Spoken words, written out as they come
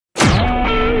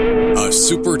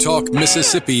SuperTalk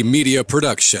Mississippi media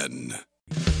production.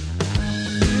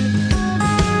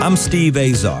 I'm Steve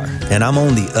Azar, and I'm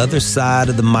on the other side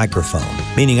of the microphone,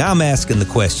 meaning I'm asking the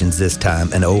questions this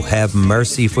time, and oh, have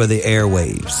mercy for the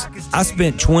airwaves. I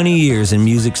spent 20 years in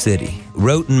Music City,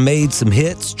 wrote and made some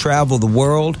hits, traveled the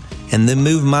world, and then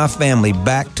moved my family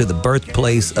back to the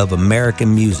birthplace of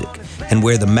American music and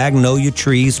where the magnolia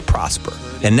trees prosper.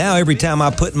 And now every time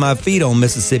I put my feet on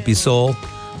Mississippi soil,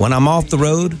 when I'm off the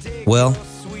road, well,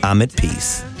 I'm at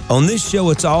peace. On this show,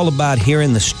 it's all about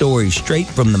hearing the stories straight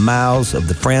from the mouths of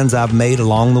the friends I've made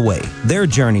along the way, their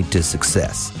journey to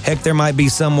success. Heck, there might be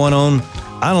someone on,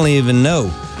 I don't even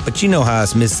know, but you know how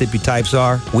us Mississippi types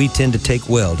are. We tend to take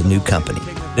well to new company.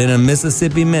 In a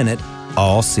Mississippi Minute,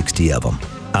 all 60 of them.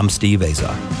 I'm Steve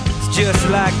Azar. It's just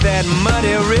like that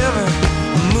muddy river,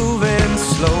 moving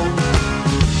slow.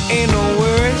 Ain't no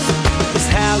worries, it's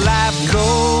how life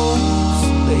goes,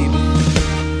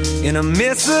 baby. In a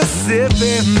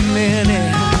Mississippi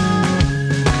Minute.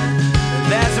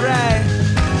 That's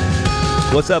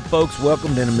right. What's up, folks?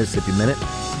 Welcome to the Mississippi Minute.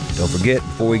 Don't forget,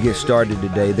 before we get started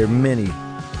today, there are many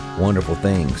wonderful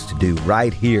things to do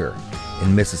right here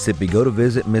in Mississippi. Go to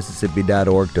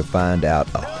visitmississippi.org to find out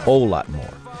a whole lot more.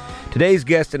 Today's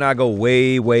guest and I go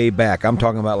way, way back. I'm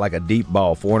talking about like a deep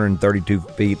ball, 432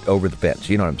 feet over the fence.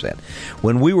 You know what I'm saying?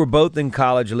 When we were both in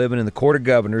college living in the Court of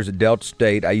Governors at Delta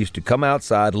State, I used to come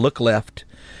outside, look left,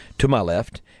 to my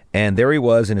left, and there he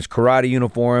was in his karate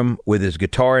uniform with his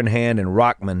guitar in hand and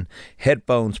Rockman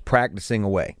headphones practicing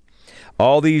away.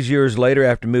 All these years later,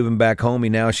 after moving back home, he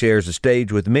now shares the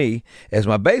stage with me as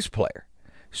my bass player.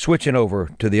 Switching over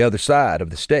to the other side of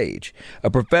the stage. A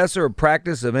professor of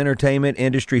practice of entertainment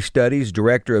industry studies,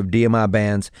 director of DMI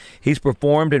bands, he's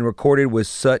performed and recorded with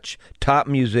such top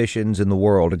musicians in the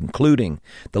world, including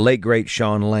the late great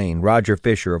Sean Lane, Roger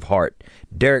Fisher of Heart,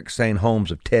 Derek St.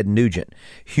 Holmes of Ted Nugent,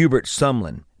 Hubert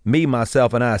Sumlin, me,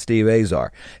 myself, and I, Steve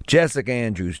Azar, Jessica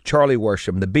Andrews, Charlie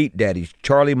Worsham, the Beat Daddies,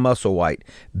 Charlie Musselwhite,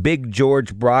 Big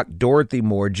George Brock, Dorothy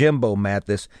Moore, Jimbo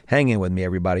Mathis, hang in with me,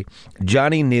 everybody,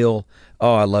 Johnny Neal,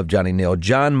 oh, I love Johnny Neal,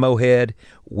 John Mohead,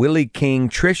 Willie King,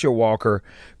 Tricia Walker,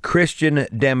 Christian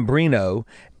Dambrino,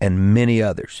 and many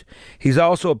others. He's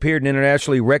also appeared in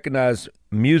internationally recognized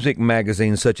music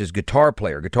magazines such as Guitar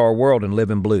Player, Guitar World, and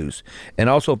Living Blues, and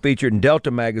also featured in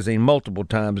Delta Magazine multiple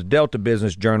times, Delta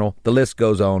Business Journal, the list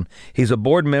goes on. He's a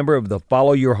board member of the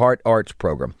Follow Your Heart Arts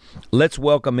Program. Let's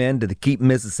welcome into the Keep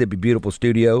Mississippi Beautiful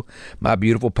studio my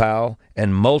beautiful pal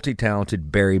and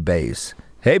multi-talented Barry Bays.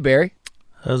 Hey, Barry.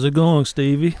 How's it going,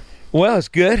 Stevie? Well, it's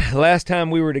good. Last time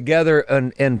we were together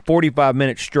in 45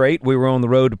 minutes straight, we were on the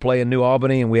road to play in New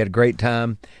Albany, and we had a great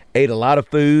time. Ate a lot of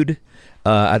food.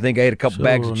 I think I ate a couple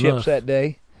bags of chips that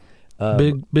day.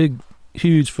 Big,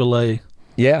 huge filet.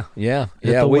 Yeah. At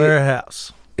the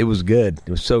warehouse. It was good.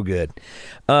 It was so good.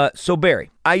 So,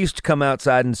 Barry, I used to come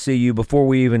outside and see you before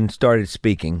we even started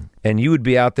speaking, and you would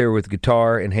be out there with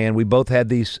guitar in hand. We both had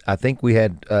these, I think we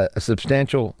had a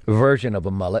substantial version of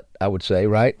a mullet, I would say,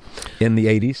 right, in the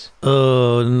 80s?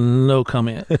 No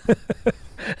comment.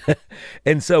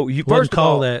 And so you first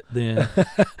call that then.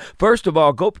 First of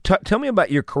all, tell me about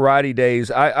your karate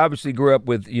days. I obviously grew up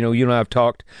with, you and I have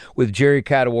talked with Jerry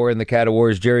Cadwar and the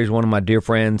Cadwars. Jerry's one of my dear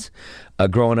friends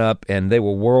growing up, and they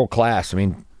were world class. I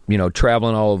mean,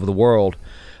 traveling all over the world.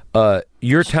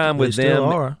 Your time with them,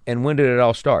 are. And when did it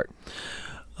all start?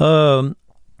 I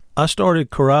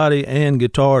started karate and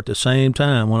guitar at the same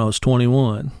time when I was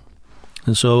 21,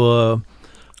 and so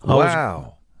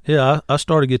I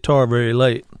started guitar very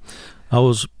late. I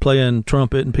was playing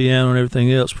trumpet and piano and everything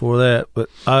else before that, but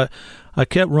I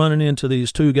kept running into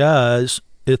these two guys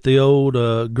at the old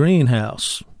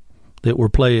greenhouse that were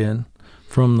playing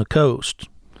from the coast,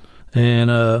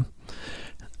 and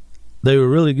they were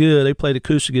really good. They played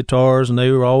acoustic guitars, and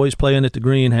they were always playing at the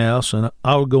greenhouse, and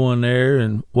I would go in there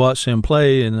and watch them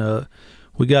play, and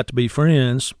we got to be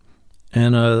friends,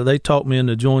 and they talked me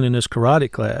into joining this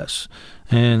karate class.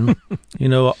 And,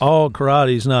 all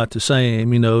karate is not the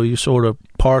same. You're sort of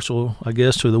partial, I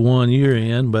guess, to the one you're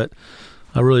in, but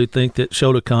I really think that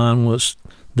Shotokan was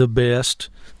the best.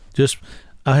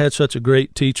 I had such a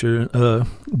great teacher,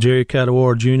 Jerry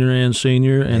Cadwar Jr. and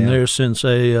Sr., and their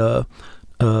sensei,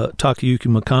 Takayuki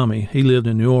Mikami. He lived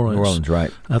in New Orleans. New Orleans,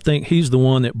 right. I think he's the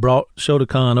one that brought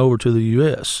Shotokan over to the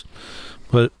U.S.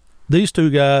 But these two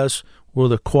guys were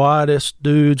the quietest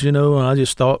dudes, and I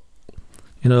just thought,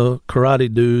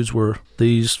 karate dudes were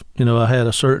these, I had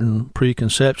a certain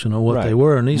preconception of what they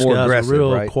were, and these more guys were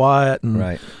real quiet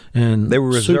and they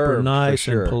were super nice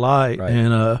and polite,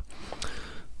 and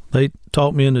they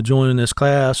talked me into joining this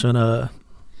class, and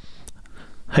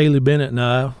Haley Bennett and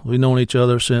I, we've known each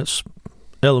other since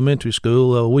elementary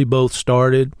school. We both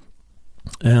started,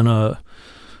 and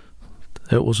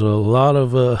it was a lot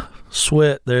of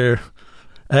sweat there.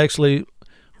 Actually,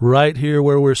 right here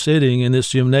where we're sitting in this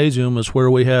gymnasium is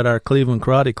where we had our Cleveland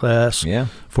karate class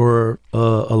for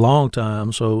a long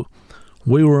time. So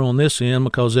we were on this end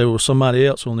because there was somebody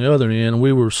else on the other end, and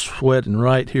we were sweating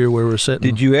right here where we're sitting.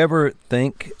 Did you ever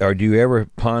think, or do you ever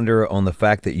ponder on the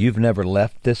fact that you've never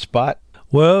left this spot?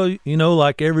 Well,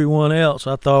 like everyone else,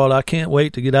 I thought, I can't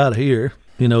wait to get out of here,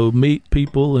 meet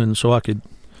people, and so I could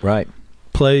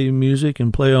play music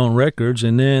and play on records.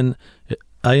 And then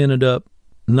I ended up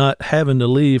not having to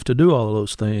leave to do all of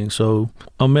those things. So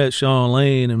I met Shawn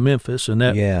Lane in Memphis, and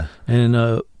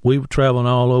we were traveling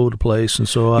all over the place, and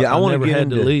so I never had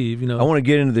to leave. I want to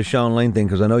get into the Shawn Lane thing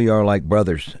because I know you are like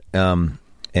brothers, and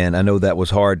I know that was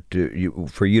hard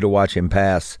for you to watch him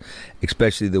pass,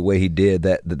 especially the way he did.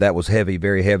 That was heavy,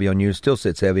 very heavy on you. It still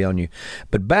sits heavy on you.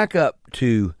 But back up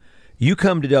to you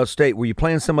come to Delta State. Were you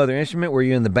playing some other instrument? Were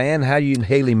you in the band? How do you and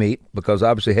Haley meet? Because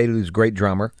obviously Haley's a great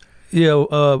drummer.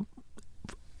 Yeah.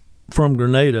 From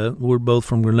Grenada. We're both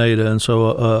from Grenada, and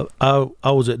so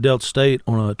I was at Delta State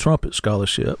on a trumpet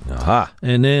scholarship.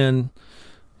 And then,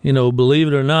 believe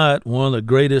it or not, one of the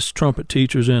greatest trumpet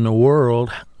teachers in the world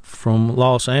from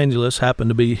Los Angeles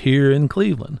happened to be here in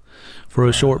Cleveland for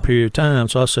a short period of time.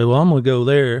 So I said, well, I'm going to go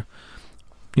there,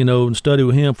 and study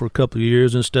with him for a couple of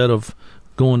years instead of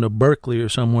going to Berkeley or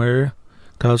somewhere,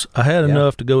 because I had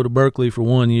enough to go to Berkeley for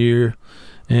 1 year.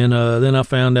 And then I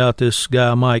found out this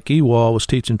guy, Mike Ewald, was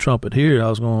teaching trumpet here. I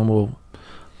was going, well,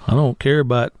 I don't care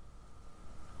about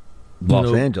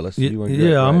Los Angeles. I'm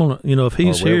going to, if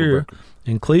he's here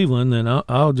in Cleveland, then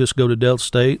I'll just go to Delta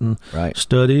State and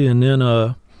study. And then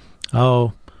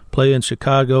I'll play in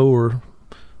Chicago or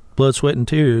Blood, Sweat, and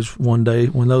Tears one day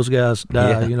when those guys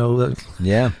die.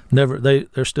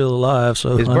 They're still alive.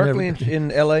 So is Berkeley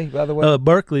in L.A., by the way?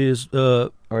 Berkeley is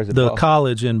the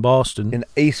college in Boston. In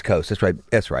the East Coast. That's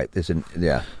right. It's in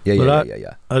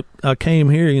I came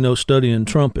here, studying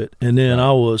trumpet, and then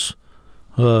I was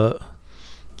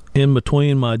in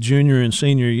between my junior and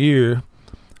senior year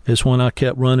is when I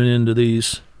kept running into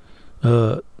these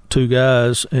two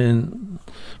guys, and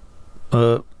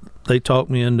they talked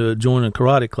me into joining a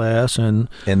karate class, and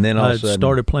then I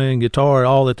started playing guitar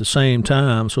all at the same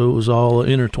time, so it was all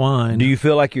intertwined. Do you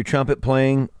feel like your trumpet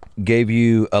playing gave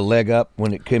you a leg up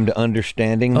when it came to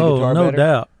understanding the guitar better? No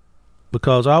doubt,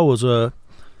 because I was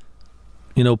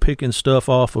picking stuff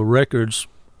off of records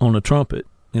on the trumpet,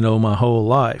 my whole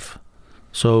life.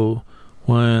 So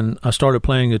when I started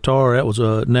playing guitar, that was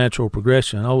a natural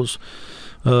progression. I was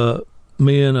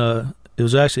it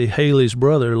was actually Haley's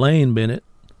brother, Lane Bennett.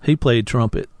 He played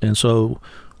trumpet, and so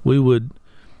we would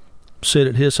sit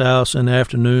at his house in the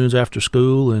afternoons after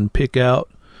school and pick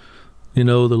out, the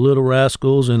Little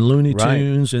Rascals and Looney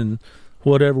Tunes and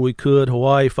whatever we could,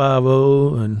 Hawaii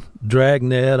Five-0 and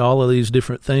Dragnet, all of these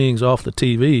different things off the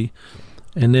TV.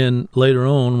 And then later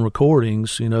on,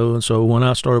 recordings, and so when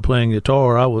I started playing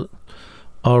guitar, I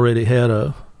already had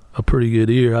a pretty good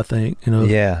ear, I think,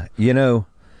 Yeah,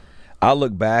 I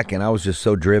look back, and I was just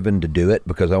so driven to do it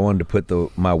because I wanted to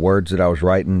put my words that I was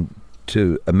writing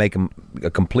to make them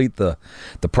complete the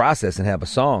process and have a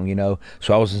song,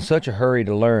 So I was in such a hurry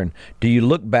to learn. Do you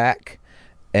look back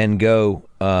and go,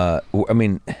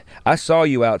 I saw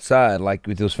you outside, like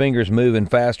with those fingers moving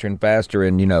faster and faster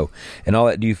and, and all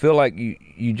that. Do you feel like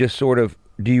you just sort of,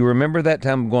 do you remember that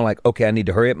time going like, okay, I need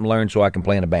to hurry up and learn so I can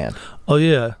play in a band? Oh,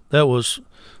 yeah. That was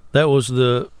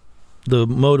the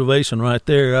motivation right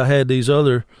there. I had these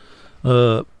other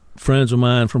friends of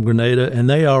mine from Grenada, and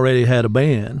they already had a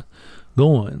band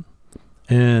going,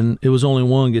 and it was only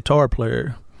one guitar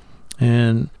player,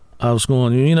 and I was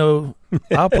going,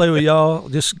 I'll play with y'all,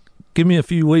 just give me a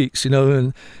few weeks,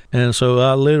 and so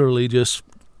I literally just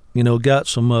got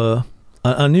some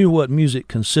I knew what music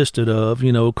consisted of,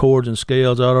 chords and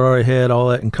scales. I'd already had all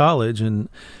that in college, and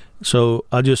so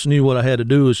I just knew what I had to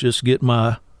do was just get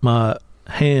my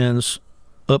hands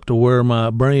up to where my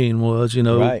brain was,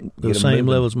 the same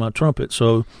level as my trumpet.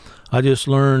 So I just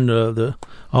learned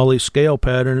all these scale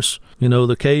patterns,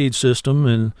 the Cage system,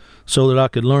 and so that I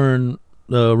could learn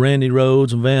Randy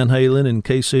Rhoads and Van Halen and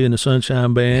KC and the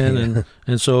Sunshine Band,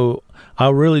 and so I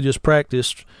really just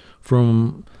practiced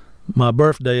from my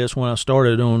birthday. Is when I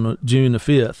started on June the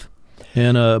 5th,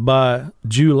 and by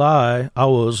July I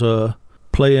was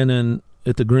playing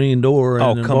at the Green Door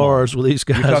and in bars with these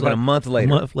guys. You're talking a month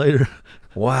later.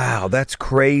 Wow, that's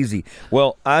crazy.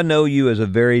 Well, I know you as a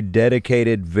very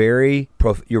dedicated,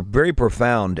 you're very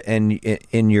profound, and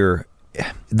in your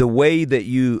the way that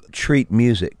you treat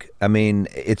music, I mean,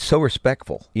 it's so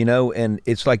respectful, and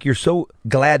it's like you're so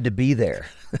glad to be there.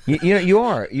 You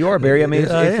are, Barry. I mean,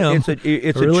 it's a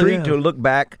treat to look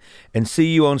back and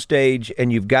see you on stage,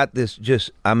 and you've got this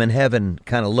I'm in heaven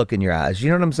kind of look in your eyes. You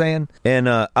know what I'm saying? And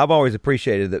I've always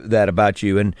appreciated that about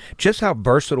you, and just how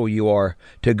versatile you are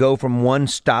to go from one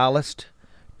stylist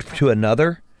to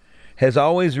another has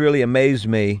always really amazed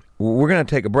me. We're going to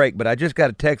take a break, but I just got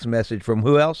a text message from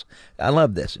who else? I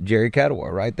love this. Jerry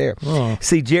Cadwar right there. Oh.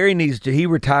 See, Jerry he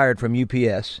retired from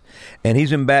UPS, and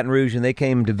he's in Baton Rouge, and they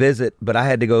came to visit, but I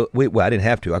had to go. Well, I didn't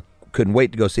have to. I couldn't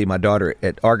wait to go see my daughter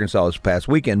at Arkansas this past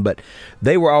weekend, but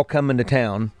they were all coming to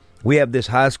town. We have this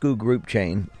high school group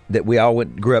chain that we all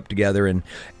grew up together, and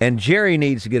Jerry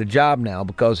needs to get a job now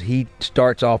because he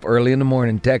starts off early in the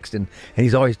morning texting, and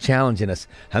he's always challenging us.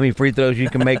 How many free throws you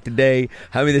can make today?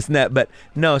 How many this and that? But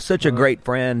no, such a great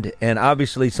friend, and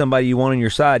obviously somebody you want on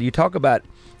your side. You talk about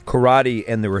karate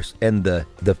and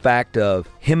the fact of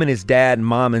him and his dad and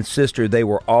mom and sister, they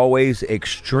were always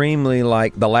extremely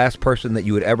like the last person that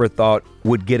you would ever thought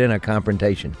would get in a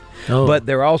confrontation. Oh. But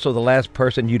they're also the last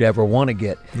person you'd ever want to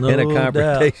get in a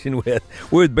confrontation with.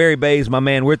 We're with Barry Bays, my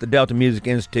man. We're at the Delta Music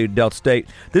Institute, Delta State.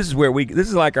 This is where this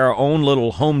is like our own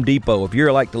little Home Depot. If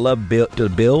you're like to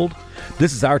build,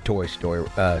 this is our toy store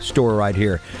right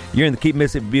here. You're in the Keep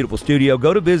Mississippi Beautiful studio.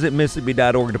 Go to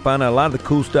visitmississippi.org to find out a lot of the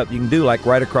cool stuff you can do, like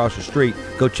right across the street.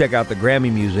 Go check out the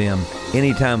Grammy Museum.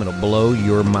 Anytime, it'll blow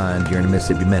your mind. You're in the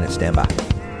Mississippi Minute. Stand by.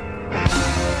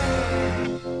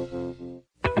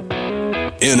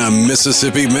 In a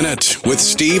Mississippi Minute with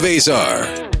Steve Azar.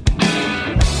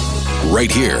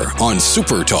 Right here on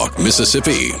Super Talk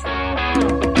Mississippi.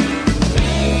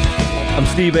 I'm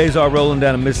Steve Azar, rolling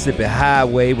down a Mississippi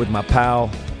highway with my pal,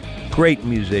 great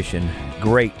musician,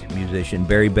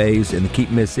 Barry Bays in the Keep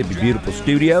Mississippi Beautiful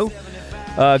studio.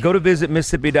 Go to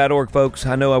visitmississippi.org, folks.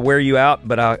 I know I wear you out,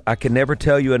 but I can never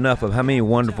tell you enough of how many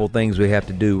wonderful things we have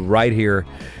to do right here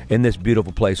in this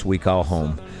beautiful place we call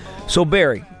home. So,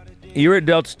 Barry, you're at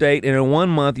Delta State, and in 1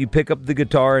 month you pick up the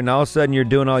guitar, and all of a sudden you're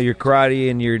doing all your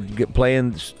karate and you're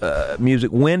playing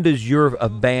music. When does your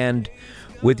band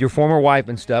with your former wife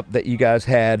and stuff that you guys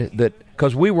had, that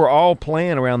because we were all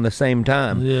playing around the same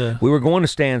time. Yeah. We were going to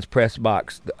Stan's Press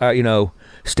Box,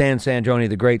 Stan Sandroni,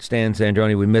 the great Stan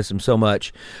Sandroni, we miss him so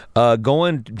much.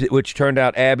 Which turned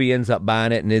out Abby ends up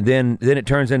buying it, and then it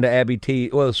turns into Abby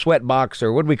T. Well, Sweat Box,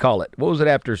 or what do we call it? What was it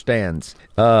after Stan's?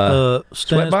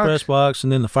 Stan's Press Box,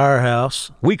 and then the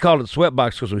Firehouse. We called it Sweat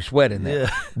Box because we sweat in there.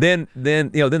 Yeah. Then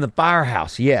the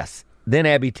Firehouse, yes. Then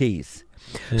Abby T's.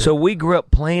 Yeah. So we grew up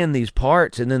playing these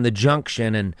parts, and then the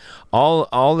Junction and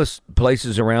all the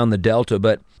places around the Delta.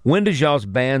 But when does y'all's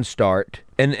band start?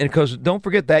 And because don't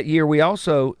forget that year we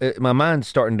also, my mind's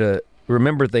starting to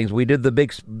remember things. We did the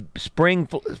big Spring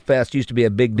Fest, used to be a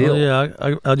big deal. Oh,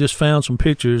 yeah, I just found some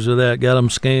pictures of that, got them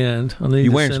scanned.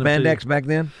 You wearing spandex back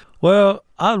then? Well,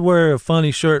 I'd wear a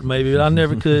funny shirt maybe, but I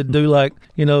never could do like,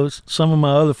 some of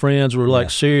my other friends were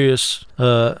like serious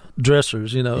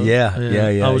dressers, Yeah.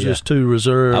 I was just too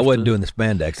reserved. I wasn't doing the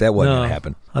spandex. That wasn't going to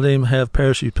happen. I didn't even have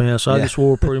parachute pants. So I just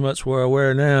wore pretty much what I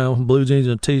wear now, blue jeans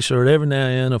and a T-shirt. Every now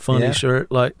and then a funny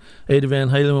shirt, like Eddie Van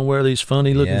Halen would wear these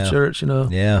funny-looking shirts,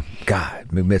 Yeah.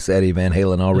 God, we miss Eddie Van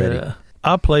Halen already. Yeah.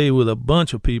 I played with a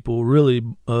bunch of people really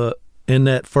in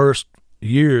that first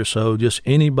year or so, just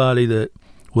anybody that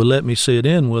would let me sit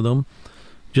in with them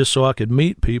just so I could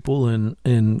meet people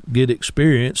and get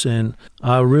experience. And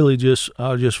I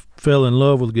just fell in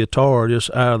love with guitar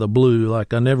just out of the blue.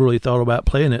 Like I never really thought about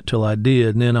playing it till I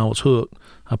did, and then I was hooked.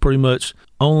 I pretty much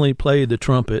only played the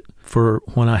trumpet for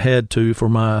when I had to for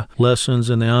my lessons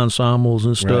and the ensembles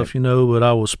and stuff, right. But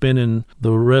I was spending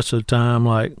the rest of the time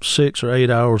like 6 or 8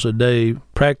 hours a day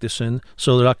practicing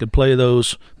so that I could play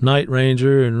those Night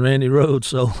Ranger and Randy Rhoads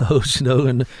solos,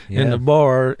 in the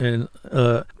bar. And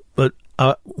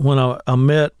but when I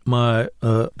met my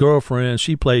girlfriend,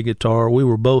 she played guitar. We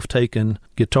were both taking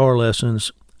guitar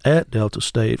lessons at Delta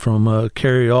State from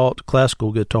Kerry Alt,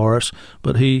 classical guitarist,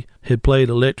 but he had played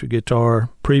electric guitar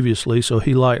previously, so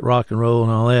he liked rock and roll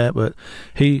and all that, but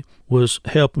he was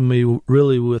helping me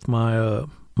really with my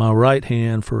my right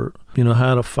hand for,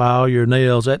 how to file your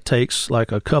nails. That takes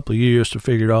like a couple of years to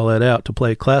figure all that out to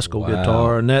play classical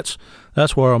guitar, and that's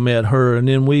where I met her. And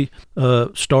then we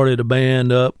started a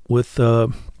band up with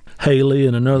Haley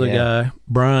and another guy,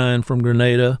 Brian from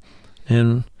Grenada,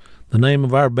 and the name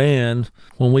of our band,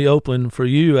 when we opened for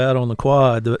you out on the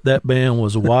quad, that band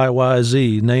was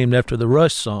YYZ, named after the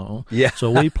Rush song. Yeah. So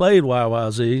we played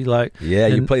YYZ.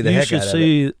 You played the heck out of it. You should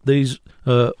see these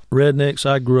rednecks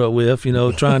I grew up with,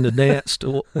 trying to dance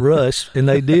to Rush, and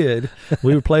they did.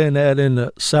 We were playing that in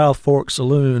the South Fork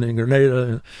Saloon in Grenada,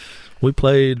 and we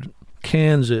played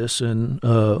Kansas and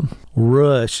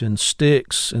Rush and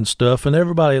Styx and stuff, and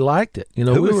everybody liked it.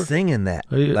 Who was singing that?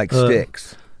 Like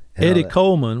Styx? Eddie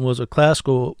Coleman was a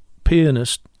classical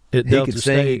pianist at Delta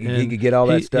State. He could get all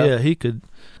that stuff? Yeah, he could.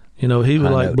 He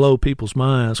would blow people's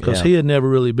minds because he had never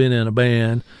really been in a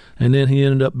band, and then he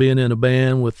ended up being in a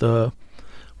band with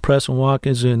Preston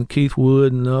Watkins and Keith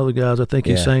Wood and the other guys. I think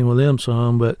he sang with them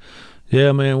some. But,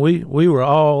 yeah, man, we were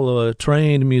all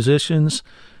trained musicians,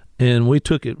 and we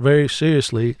took it very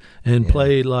seriously and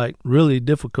played like really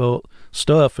difficult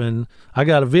stuff. And I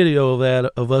got a video of that,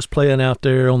 of us playing out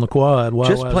there on the quad.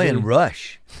 Just playing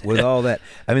Rush with all that.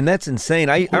 I mean, that's insane.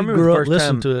 I remember the first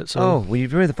time. To it, so. Oh, well, you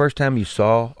remember the first time you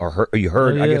saw or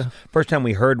heard? I guess first time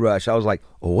we heard Rush, I was like,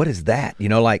 "Oh, what is that?"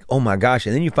 Like, oh my gosh!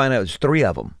 And then you find out it was three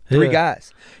of them, three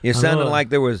guys. It sounded like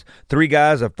there was three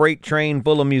guys, a freight train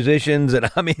full of musicians,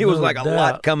 and I mean, it was like a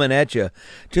lot coming at you.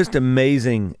 Just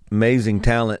amazing, amazing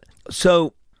talent.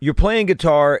 So you're playing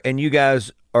guitar, and you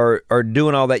guys are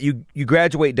doing all that. You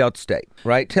graduate Delta State,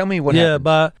 right? Tell me what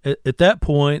happened. Yeah, at that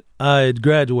point, I had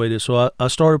graduated. So I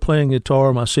started playing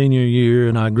guitar my senior year,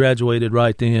 and I graduated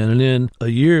right then. And then a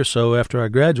year or so after I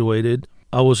graduated,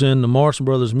 I was in the Morrison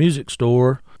Brothers music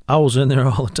store. I was in there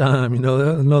all the time. I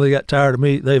know they got tired of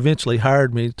me. They eventually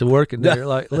hired me to work in there.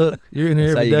 Like, look, you're in here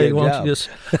every day. Why don't you just...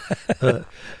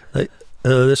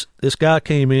 This guy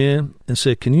came in and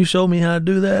said, "Can you show me how to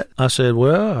do that?" I said,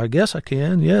 "Well, I guess I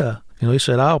can, yeah." He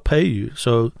said, "I'll pay you."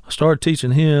 So I started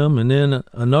teaching him, and then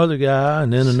another guy,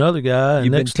 and then another guy. And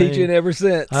You've been teaching ever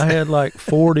since. I had like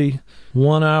 40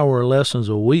 one-hour lessons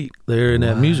a week there in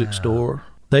that music store.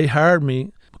 They hired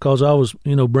me because I was,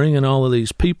 bringing all of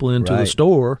these people into the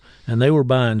store, and they were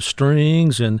buying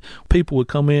strings, and people would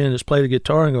come in and just play the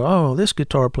guitar and go, "Oh, this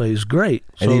guitar plays great."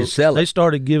 So and he'd sell it. They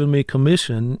started giving me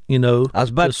commission, I was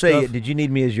about to say, did you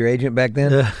need me as your agent back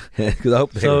then? Because I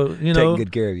hope they were taking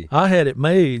good care of you. I had it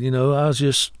made, I was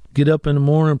just get up in the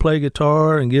morning, play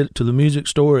guitar, and get to the music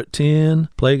store at 10,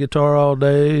 play guitar all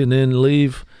day, and then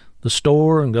leave the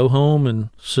store and go home and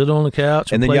sit on the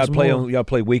couch and then play y'all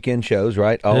play weekend shows,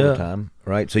 right? All the time,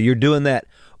 right? So you're doing that.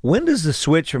 When does the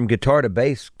switch from guitar to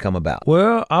bass come about?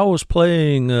 Well, I was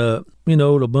playing a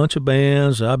bunch of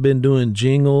bands. I've been doing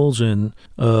jingles and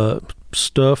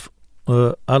stuff.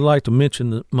 I'd like to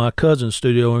mention my cousin's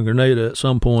studio in Grenada at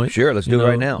some point. Sure, let's do it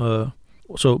right now.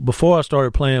 So before I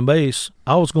started playing bass,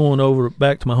 I was going over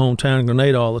back to my hometown in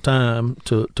Grenada all the time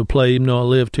to play. Even though I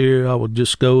lived here, I would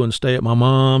just go and stay at my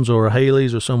mom's or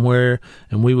Haley's or somewhere,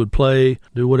 and we would play,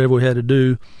 do whatever we had to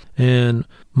do. And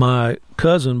my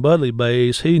cousin, Budley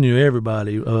Bass, he knew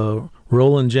everybody.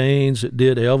 Roland James that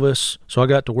did Elvis, so I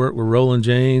got to work with Roland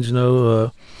James,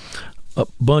 a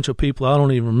bunch of people I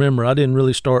don't even remember. I didn't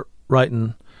really start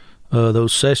writing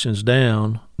those sessions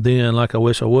down then like I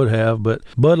wish I would have, but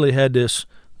Budley had this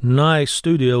nice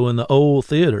studio in the old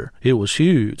theater. It was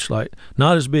huge, like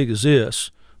not as big as this,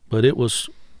 but it was,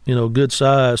 good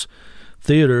size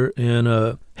theater,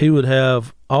 and he would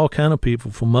have all kind of people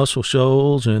from Muscle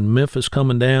Shoals and Memphis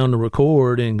coming down to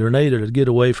record in Grenada to get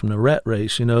away from the rat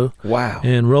race, Wow.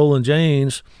 And Roland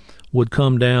James would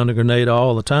come down to Grenada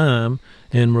all the time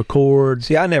and record.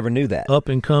 See, I never knew that. Up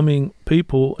and coming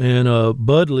people, and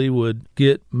Budley would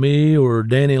get me or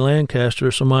Danny Lancaster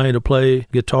or somebody to play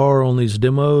guitar on these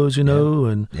demos,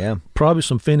 and probably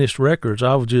some finished records.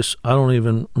 I don't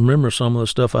even remember some of the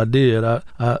stuff I did. I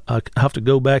have to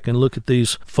go back and look at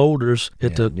these folders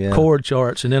at the chord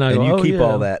charts, and then I go, you keep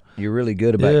all that. You're really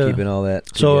good about keeping all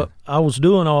that. So I was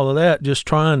doing all of that, just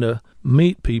trying to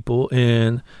meet people,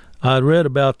 and I'd read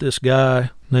about this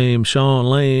guy named Sean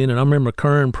Lane, and I remember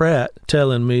Kern Pratt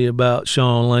telling me about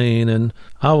Sean Lane, and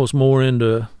I was more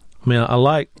into, I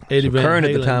like Eddie Van Halen. Kern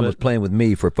at the time was playing with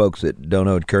me, for folks that don't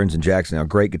know. Kern's in Jackson now,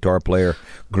 great guitar player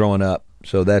growing up.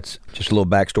 So that's just a little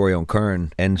backstory on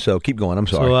Kern. And so keep going, I'm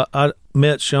sorry. So I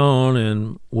met Sean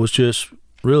and was just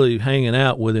really hanging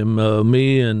out with him,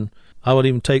 me, and I would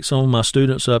even take some of my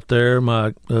students up there.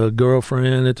 My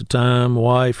girlfriend at the time,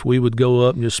 wife, we would go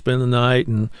up and just spend the night,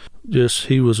 and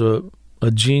he was a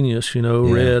genius,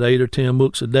 read 8 or 10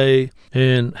 books a day.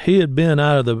 And he had been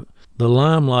out of the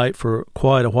limelight for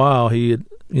quite a while. He had,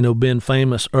 been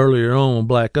famous earlier on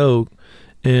Black Oak.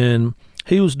 And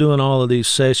he was doing all of these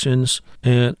sessions,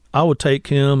 and I would take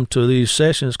him to these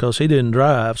sessions because he didn't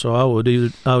drive. So I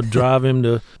would drive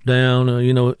him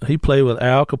down. He played with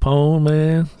Al Capone,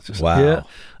 man. Wow.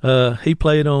 Yeah. He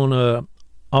played on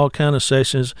all kind of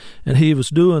sessions, and he was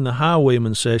doing the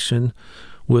Highwayman session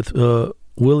with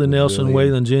Willie Nelson,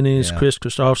 Waylon Jennings, Chris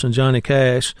Christopherson, Johnny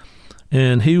Cash,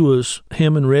 and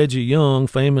him and Reggie Young,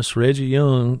 famous Reggie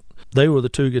Young, they were the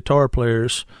two guitar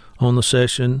players on the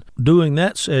session. Doing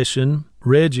that session,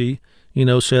 Reggie,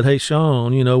 said, "Hey,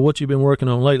 Sean, what you been working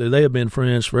on lately?" They have been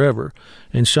friends forever.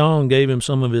 And Sean gave him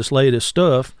some of his latest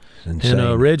stuff,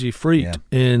 and Reggie freaked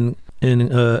and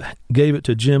gave it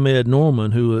to Jim Ed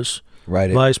Norman, who was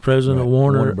vice president of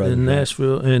Warner in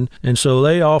Nashville. And so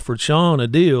they offered Sean a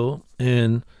deal,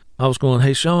 and I was going,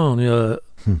 "Hey, Sean, you're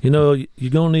going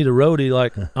to need a roadie.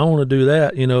 Like, I want to do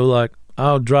that, like,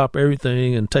 I'll drop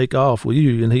everything and take off with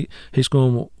you." And he's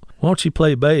going, "Well, why don't you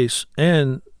play bass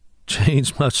and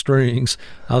change my strings?"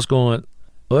 I was going,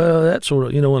 "Well, that's sort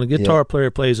of, when a guitar player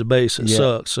plays a bass, it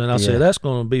sucks." And I said, "That's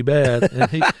going to be bad."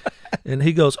 And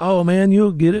he goes, "Oh, man,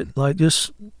 you'll get it. Like,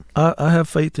 just, I have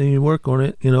faith in you. Work on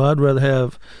it. I'd rather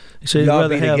have," he said, "He'd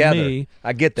rather have me."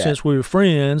 I get that. Since we were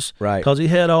friends. Right. Because he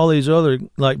had all these other,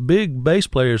 like, big bass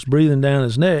players breathing down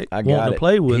his neck, wanting to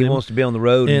play with him. He wants to be on the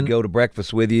road and go to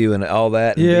breakfast with you and all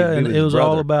that. And it was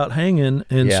all about hanging.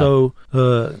 And so,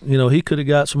 he could have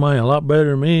got somebody a lot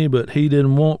better than me, but he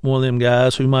didn't want one of them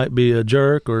guys who might be a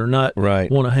jerk or not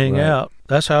want to hang out.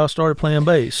 That's how I started playing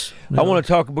bass. I want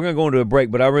to talk. We're going to go into a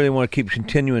break, but I really want to keep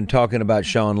continuing talking about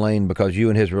Sean Lane because you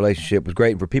and his relationship was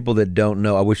great. And for people that don't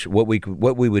know, I wish what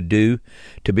we would do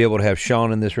to be able to have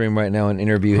Sean in this room right now and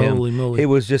interview him. Holy moly. He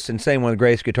was just insane. One of the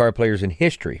greatest guitar players in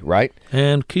history, right?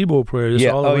 And keyboard player, just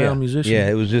all-around musician. Yeah,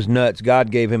 it was just nuts.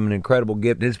 God gave him an incredible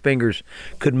gift. His fingers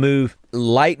could move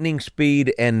lightning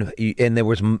speed, and it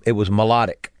was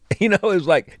melodic. It was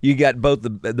like you got both the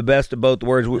best of both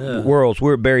worlds.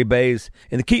 We're at Barry Bayes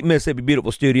in the Keep Mississippi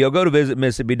Beautiful studio. Go to visit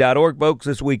Mississippi.org, folks,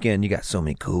 this weekend. You got so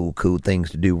many cool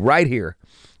things to do right here.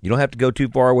 You don't have to go too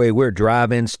far away. We're a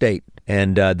drive-in state,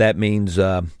 and that means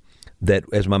that,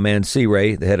 as my man C.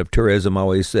 Ray, the head of tourism,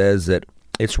 always says, that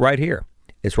it's right here.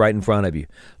 It's right in front of you.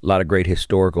 A lot of great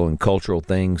historical and cultural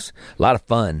things. A lot of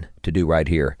fun to do right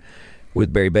here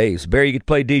with Barry Bayes. Barry, you get to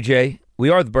play DJ. We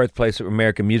are the birthplace of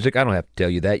American music. I don't have to tell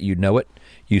you that. You know it.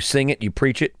 You sing it. You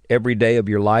preach it every day of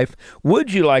your life.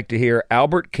 Would you like to hear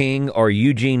Albert King or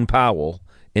Eugene Powell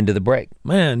into the break?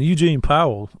 Man, Eugene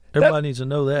Powell. Everybody needs to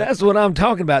know that. That's what I'm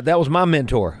talking about. That was my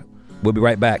mentor. We'll be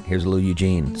right back. Here's a little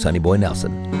Eugene, Sonny Boy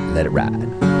Nelson. Let it ride.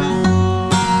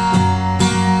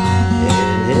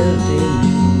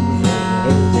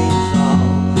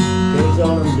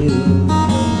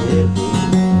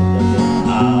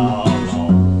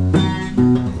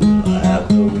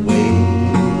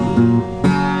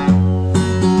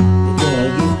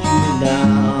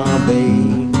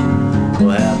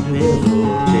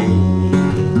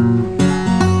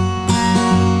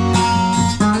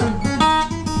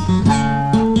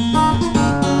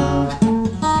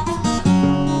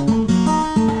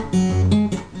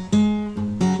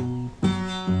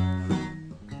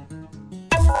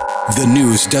 The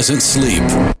news doesn't sleep,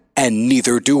 and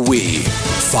neither do we.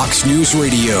 Fox News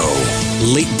Radio.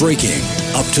 Late breaking,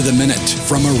 up to the minute,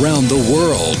 from around the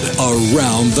world,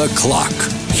 around the clock.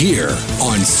 Here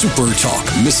on Super Talk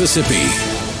Mississippi.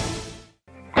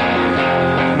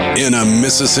 In a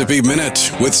Mississippi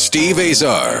Minute with Steve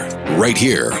Azar. Right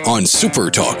here on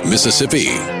Super Talk Mississippi.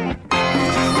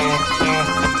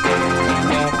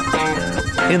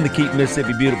 In the Keep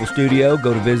Mississippi Beautiful studio,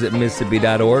 go to visit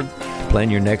Mississippi.org. Plan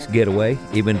your next getaway,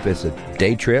 even if it's a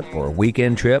day trip or a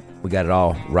weekend trip. We got it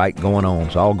all going on.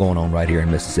 It's all going on right here in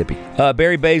Mississippi.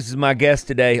 Barry Bayes is my guest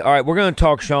today. All right, we're going to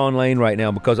talk Sean Lane right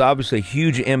now because obviously a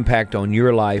huge impact on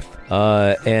your life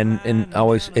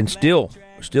and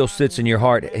still sits in your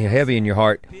heart, heavy in your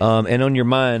heart, and on your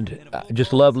mind. I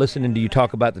just love listening to you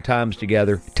talk about the times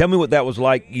together. Tell me what that was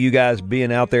like, you guys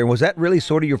being out there. Was that really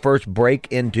sort of your first break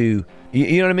into,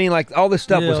 you know what I mean? Like all this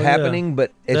stuff was happening,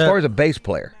 but as far as a bass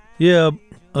player. Yeah,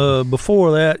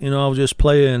 before that, I was just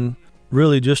playing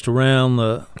really just around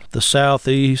the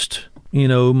southeast,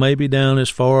 maybe down as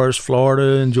far as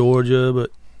Florida and Georgia,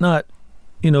 but not,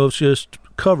 it's just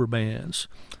cover bands.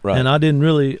 Right. And I didn't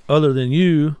really, other than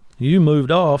you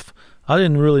moved off, I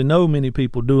didn't really know many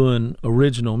people doing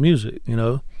original music,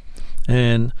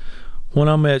 And when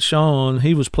I met Sean,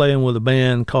 he was playing with a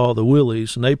band called the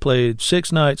Willies, and they played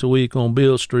 6 nights a week on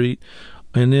Beale Street,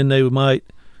 and then they might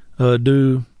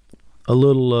do a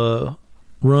little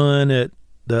run at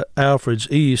the Alfred's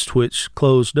East, which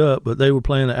closed up, but they were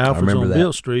playing the Alfred's on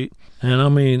Beale Street. And I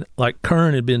mean, like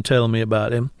Kern had been telling me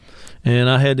about him. And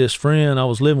I had this friend I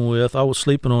was living with. I was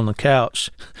sleeping on the couch.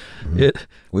 We've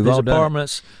these all done it.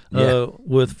 apartments Yeah.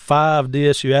 with 5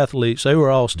 DSU athletes. They were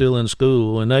all still in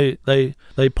school, and they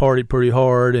partied pretty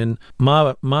hard. And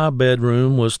my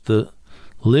bedroom was the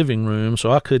living room,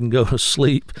 so I couldn't go to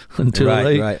sleep until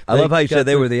Right. I love how you said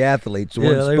they were the athletes, the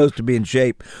ones supposed to be in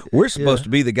shape. We're supposed to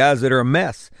be the guys that are a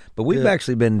mess, but we've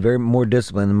actually been very more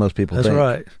disciplined than most people think. That's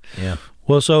right. Yeah.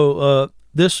 Well, so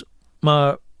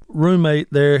my roommate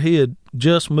there, he had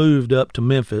just moved up to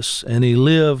Memphis, and he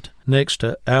lived next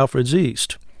to Alfred's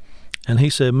East. And he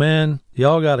said, man,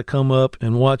 y'all got to come up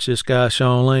and watch this guy,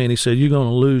 Sean Lane. He said, you're going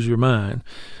to lose your mind.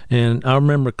 And I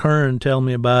remember Kern telling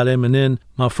me about him. And then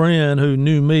my friend who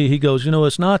knew me, he goes,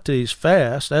 it's not that he's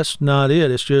fast. That's not it.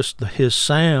 It's just his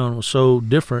sound was so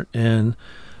different, and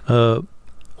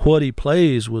what he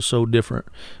plays was so different.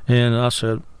 And I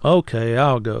said, okay,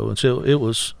 I'll go. And so it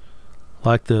was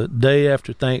like the day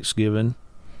after Thanksgiving,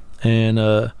 and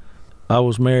I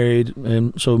was married,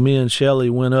 and so me and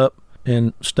Shelley went up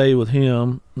and stayed with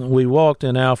him. We walked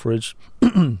in Alfred's,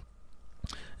 and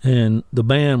the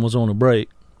band was on a break,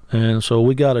 and so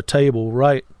we got a table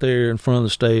right there in front of the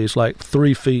stage, like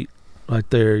 3 feet right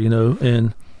there,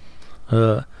 and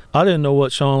I didn't know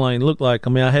what Sean Lane looked like. I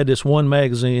mean, I had this one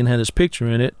magazine, had his picture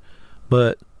in it,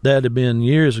 but that had been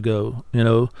years ago,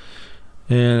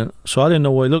 and so I didn't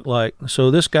know what he looked like. So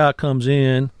this guy comes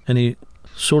in, and he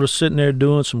sort of sitting there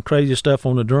doing some crazy stuff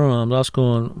on the drums. I was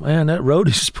going, man, that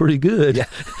roadie's pretty good. Yeah.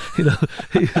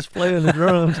 He was playing the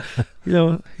drums.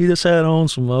 He just had on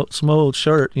some old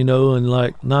shirt, and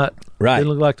like not didn't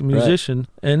look like the musician.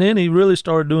 Right. And then he really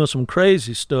started doing some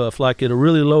crazy stuff, like at a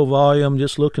really low volume,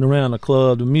 just looking around the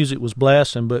club. The music was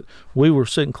blasting, but we were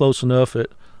sitting close enough that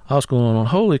I was going,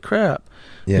 holy crap.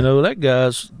 Yeah.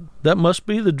 That must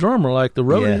be the drummer. Like the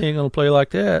roadie ain't going to play like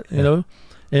that,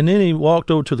 And then he walked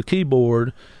over to the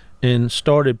keyboard and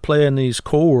started playing these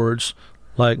chords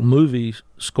like movie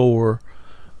score,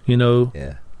 Yeah.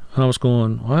 And I was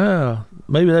going, wow,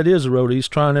 maybe that is a roadie. He's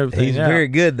trying everything out. He's very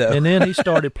good, though. And then he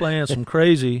started playing some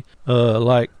crazy,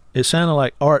 like it sounded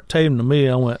like Art Tatum to me.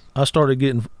 I started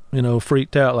getting,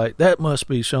 freaked out. Like, that must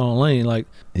be Sean Lane. Like,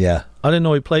 yeah, I didn't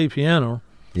know he played piano.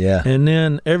 Yeah. And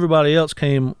then everybody else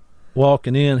came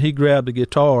walking in. He grabbed the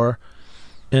guitar,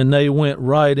 and they went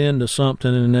right into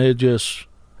something, and they just,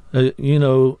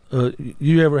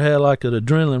 you ever had like an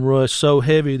adrenaline rush so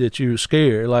heavy that you were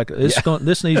scared, like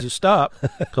this needs to stop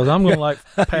because I'm going to like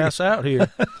pass out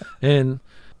here. And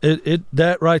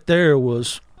that right there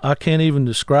was, I can't even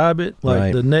describe it.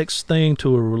 Like the next thing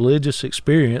to a religious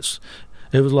experience,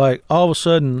 it was like all of a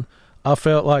sudden I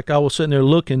felt like I was sitting there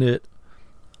looking at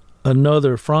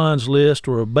another Franz Liszt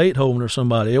or a Beethoven or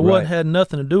somebody. It had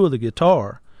nothing to do with the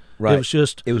guitar. Right. It was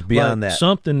just beyond like that.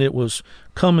 Something that was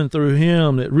coming through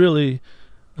him that really,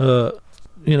 Right.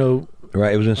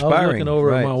 It was inspiring. I was looking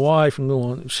over at my wife and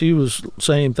going, she was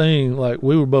same thing. Like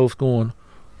we were both going,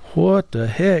 what the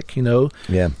heck,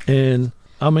 Yeah. And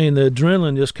I mean, the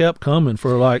adrenaline just kept coming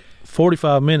for like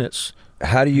 45 minutes.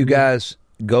 How do you guys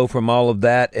go from all of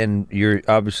that, and you're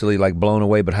obviously like blown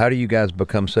away, but how do you guys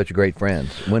become such great friends?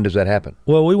 When does that happen?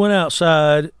 Well, we went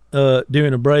outside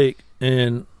during a break,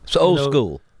 and it's old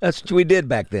school. That's what we did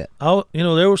back then.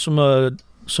 There were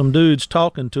some dudes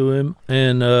talking to him,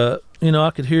 and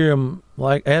I could hear him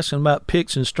like asking about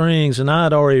picks and strings, and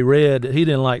I'd already read that he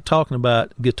didn't like talking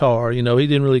about guitar. He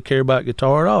didn't really care about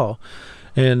guitar at all.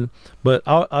 But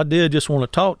I did just want to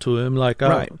talk to him,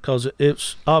 because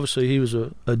it's obviously he was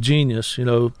a genius,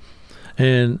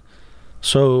 and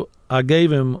so I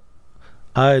gave him.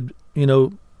 I'd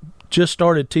just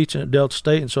started teaching at Delta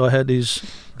State, and so I had these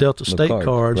Delta State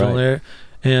cards on there,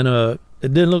 and it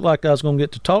didn't look like I was going to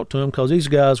get to talk to him because these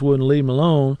guys wouldn't leave him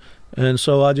alone, and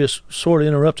so I just sort of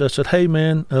interrupted. I said, "Hey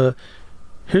man,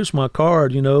 here's my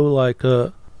card. I'd like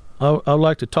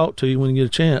to talk to you when you get a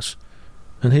chance."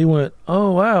 And he went,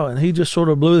 "Oh, wow." And he just sort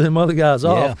of blew them other guys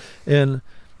off. And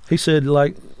he said,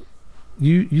 like,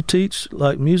 you teach,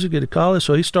 like, music at a college?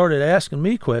 So he started asking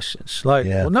me questions. Like,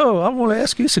 well, no, I want to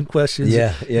ask you some questions.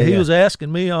 He was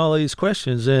asking me all these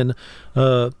questions. And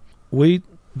he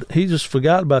just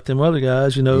forgot about them other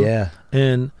guys,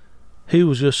 And he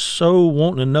was just so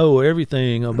wanting to know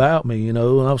everything about me, and I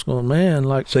was going, man,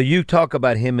 like. So you talk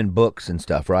about him in books and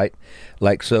stuff, right?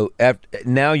 Like, so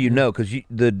now because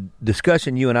the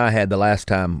discussion you and I had the last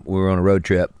time we were on a road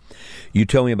trip, you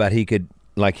told me about he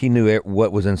knew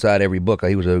what was inside every book.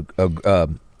 He was a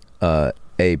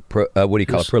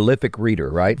prolific reader,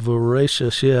 right?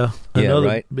 Voracious, yeah.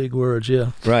 Another big words,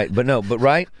 yeah. Right, but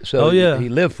right? So he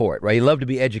lived for it, right? He loved to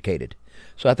be educated.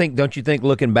 So I think, don't you think,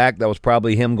 looking back, that was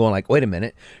probably him going like, wait a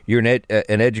minute, you're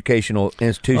an educational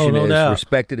institution as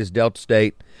respected as Delta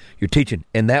State. You're teaching,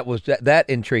 and that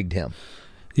intrigued him.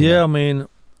 Yeah, I mean,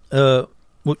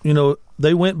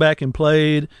 they went back and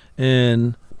played,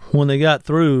 and when they got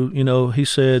through, he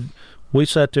said, we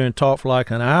sat there and talked for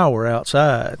like an hour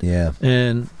outside. Yeah.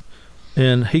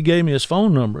 And he gave me his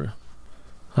phone number.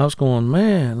 I was going,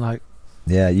 man, like,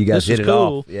 yeah, you guys hit it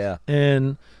cool. off. Yeah.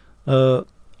 And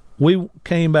we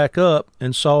came back up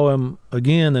and saw him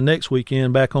again the next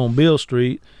weekend back on Beale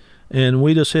Street, and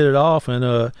we just hit it off.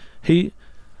 And he,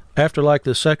 after like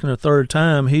the second or third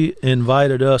time, he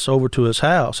invited us over to his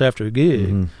house after a gig.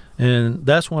 Mm-hmm. And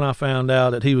that's when I found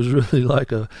out that he was really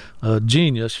like a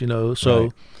genius, So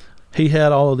right. He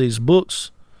had all of these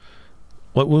books.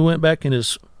 We went back in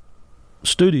his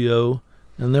studio,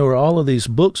 and there were all of these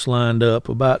books lined up,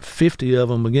 about 50 of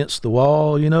them against the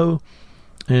wall,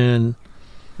 and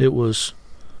it was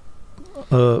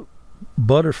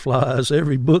butterflies,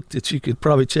 every book that you could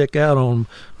probably check out on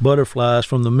butterflies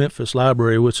from the Memphis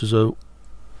Library, which is a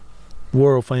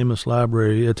world-famous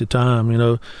library at the time,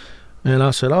 And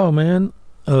I said, oh, man,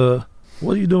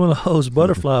 what are you doing with all those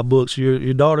butterfly books?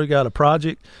 Your daughter got a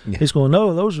project? Yeah. He's going,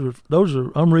 no, those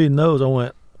are. I'm reading those. I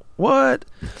went, what?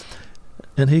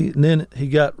 And then he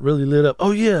got really lit up.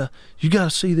 Oh, yeah, you got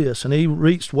to see this. And he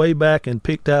reached way back and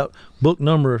picked out book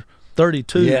number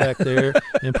 32 back there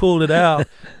and pulled it out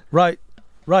right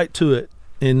to it.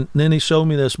 And then he showed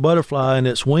me this butterfly, and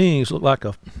its wings looked like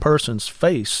a person's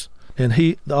face.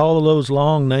 And all of those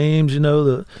long names, he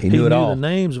knew the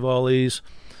names of all these.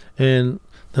 And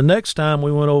the next time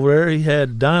we went over there, he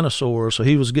had dinosaurs, so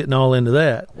he was getting all into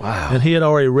that. Wow. And he had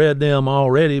already read them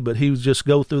already, but he would just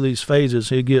go through these phases.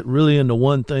 He'd get really into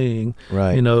one thing,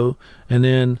 right. And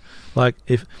then, like,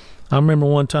 if I remember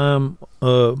one time,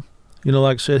 like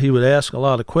I said, he would ask a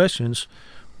lot of questions.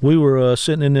 We were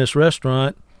sitting in this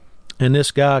restaurant, and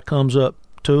this guy comes up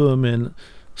to him and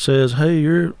says, hey,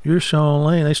 you're Shawn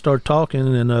Lane. They start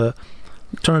talking, and it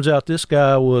turns out this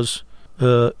guy was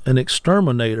an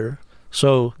exterminator.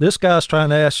 So this guy's trying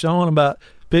to ask Shawn about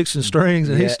picks and strings,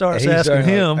 and he starts asking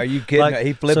him. Are you kidding? Like,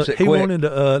 he flips it quick. He wanted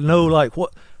to know, like,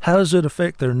 how does it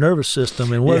affect their nervous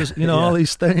system, and what is, all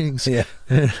these things. Yeah.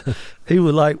 And he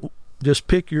would, like, just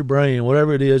pick your brain.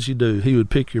 Whatever it is you do, he would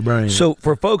pick your brain. So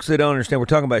for folks that don't understand, we're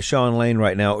talking about Shawn Lane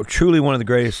right now, truly one of the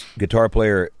greatest guitar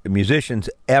musicians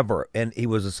ever, and he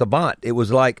was a savant. It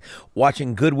was like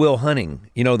watching Good Will Hunting,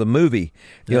 the movie.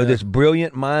 This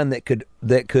brilliant mind that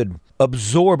could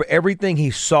absorb everything he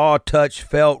saw, touched,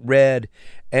 felt, read,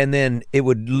 and then it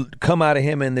would come out of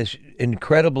him in this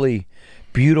incredibly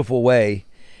beautiful way.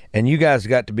 And you guys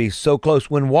got to be so close.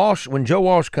 When Joe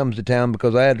Walsh comes to town,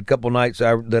 because I had a couple nights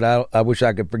that I wish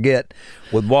I could forget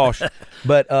with Walsh,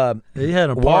 but he had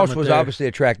an Walsh was there. Obviously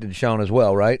attracted to Shawn as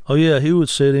well, right? Oh yeah, he would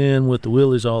sit in with the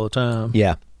Willies all the time.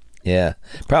 Yeah,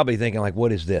 probably thinking like,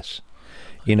 what is this?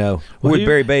 We're with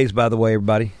Barry Bays, by the way,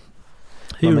 everybody.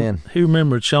 He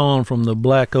remembered Shawn from the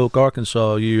Black Oak,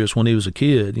 Arkansas years when he was a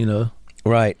kid.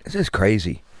 Right. This is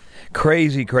crazy.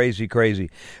 Crazy.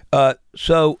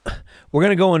 So we're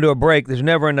going to go into a break. There's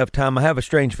never enough time. I have a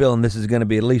strange feeling this is going to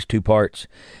be at least 2 parts,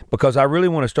 because I really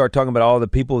want to start talking about all the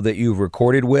people that you've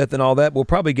recorded with and all that. We'll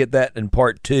probably get that in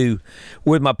part 2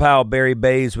 with my pal Barry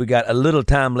Bays. We got a little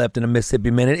time left in a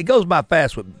Mississippi Minute. It goes by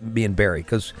fast with being Barry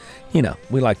because,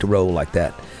 we like to roll like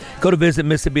that. Go to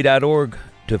visitmississippi.org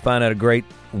to find out a great,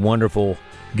 wonderful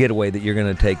getaway that you're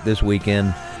going to take this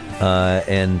weekend,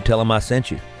 and tell them I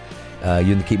sent you.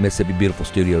 You're in the Keep Mississippi Beautiful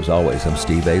studios always. I'm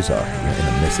Steve Azar. You're in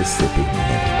the Mississippi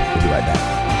Minute. We'll be right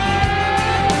back.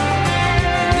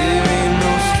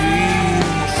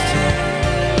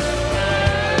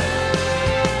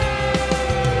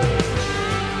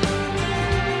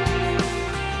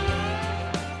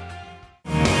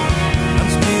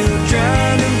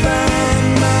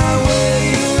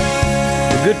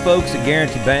 The good folks at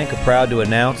Guarantee Bank are proud to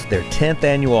announce their 10th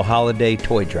annual holiday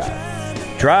toy drive.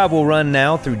 Drive will run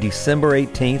now through December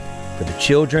 18th for the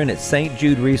children at St.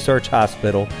 Jude Research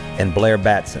Hospital and Blair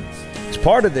Batson's. As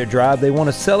part of their drive, they want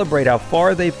to celebrate how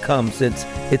far they've come since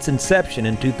its inception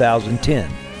in 2010.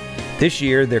 This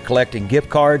year, they're collecting gift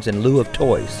cards in lieu of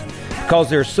toys.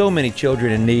 Because there are so many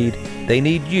children in need, they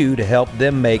need you to help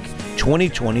them make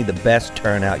 2020 the best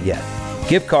turnout yet.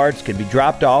 Gift cards can be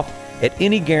dropped off at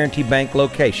any Guarantee Bank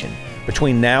location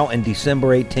between now and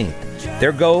December 18th.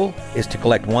 Their goal is to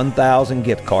collect 1,000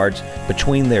 gift cards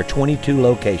between their 22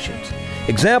 locations.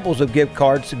 Examples of gift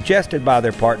cards suggested by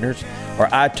their partners are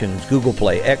iTunes, Google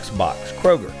Play, Xbox,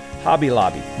 Kroger, Hobby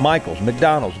Lobby, Michael's,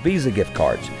 McDonald's, Visa gift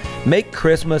cards. Make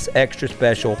Christmas extra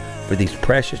special for these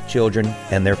precious children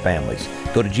and their families.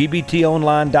 Go to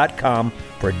gbtonline.com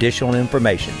for additional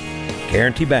information.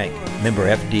 Guarantee Bank, member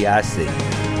FDIC.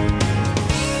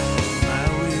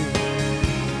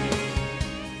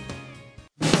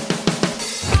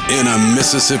 In a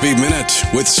Mississippi Minute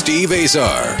with Steve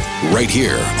Azar, right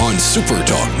here on Super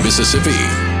Talk Mississippi.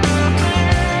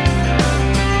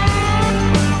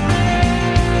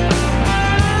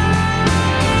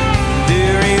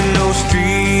 There ain't no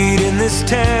street in this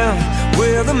town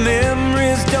where the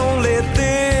memories don't let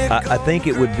them. I think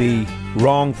it would be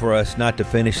wrong for us not to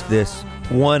finish this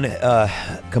one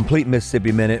complete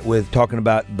Mississippi Minute with talking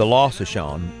about the loss of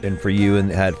Sean and for you and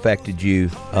how it affected you.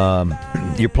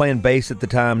 You're playing bass at the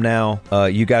time now.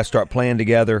 You guys start playing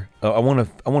together. I want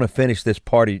to finish this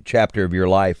party chapter of your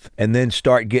life and then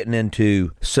start getting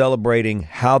into celebrating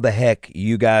how the heck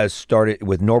you guys started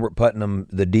with Norbert Putnam,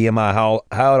 the DMI,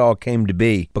 how it all came to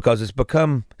be, because it's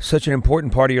become such an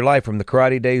important part of your life from the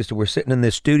karate days to we're sitting in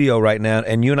this studio right now,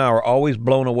 and you and I are always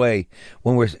blown away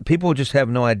when people just have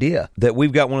no idea that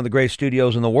we've got one of the greatest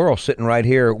studios in the world sitting right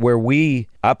here where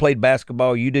I played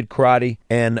basketball, you did karate,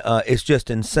 and it's just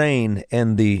insane.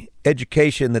 And the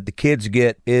education that the kids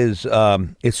get is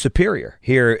superior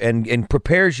here and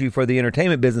prepares you for the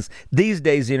entertainment business. These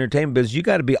days, the entertainment business, you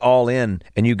got to be all in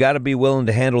and you got to be willing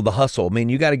to handle the hustle. I mean,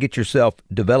 you got to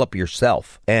develop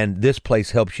yourself. And this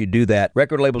place helps you do that.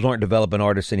 Record labels aren't developing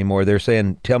artists anymore. They're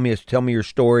saying, tell me your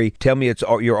story. Tell me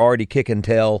you're already kick and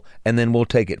tell, and then we'll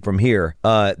take it from here.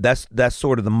 That's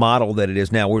sort of the model that it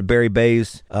is now. We're with Barry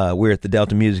Bays. We're at the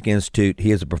Delta Music Institute.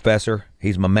 He is a professor.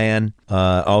 He's my man.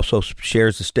 Also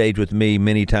shares the stage with me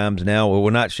many times now. Well,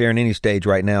 we're not sharing any stage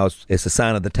right now. It's a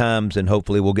sign of the times, and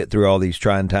hopefully we'll get through all these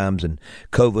trying times, and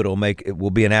COVID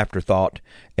will be an afterthought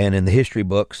and in the history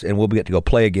books, and we'll get to go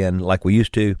play again like we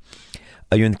used to.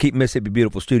 You're in the Keep Mississippi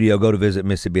Beautiful studio. Go to visit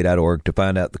Mississippi.org to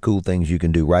find out the cool things you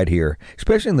can do right here,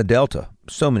 especially in the Delta.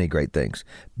 So many great things.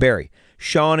 Barry,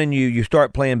 Sean and you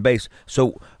start playing bass.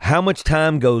 So how much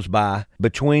time goes by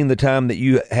between the time that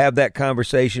you have that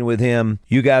conversation with him,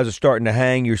 you guys are starting to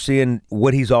hang, you're seeing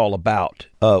what he's all about?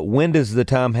 When does the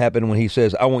time happen when he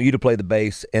says, I want you to play the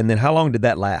bass? And then how long did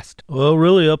that last? Well,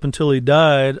 really up until he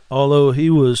died, although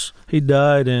he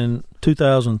died in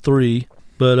 2003,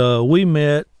 but we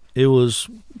met, it was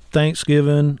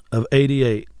Thanksgiving of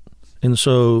 88. And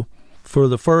so for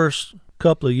the first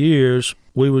couple of years,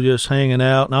 we were just hanging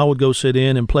out, and I would go sit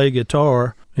in and play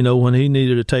guitar, when he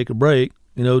needed to take a break,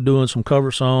 doing some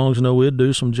cover songs. We'd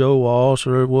do some Joe Walsh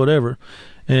or whatever.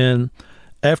 And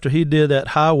after he did that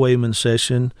Highwayman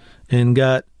session and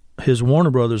got his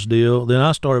Warner Brothers deal, then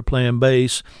I started playing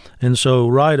bass. And so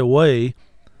right away,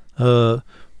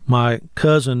 my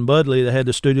cousin Budley that had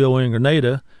the studio in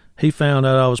Grenada, he found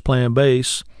out I was playing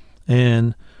bass,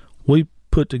 and we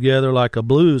put together like a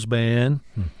blues band.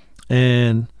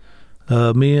 And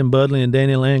me and Budley and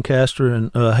Danny Lancaster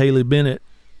and Haley Bennett,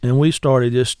 and we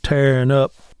started just tearing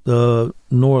up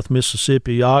North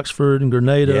Mississippi, Oxford and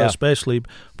Grenada, especially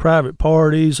private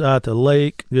parties out the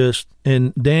lake.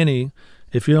 And Danny,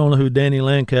 if you don't know who Danny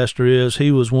Lancaster is,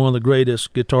 he was one of the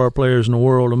greatest guitar players in the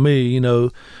world to me,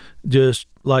 just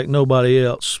like nobody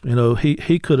else.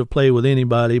 He could have played with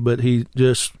anybody, but he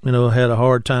just, had a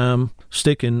hard time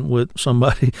sticking with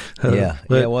somebody.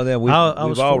 Well, then we've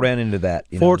all ran into that.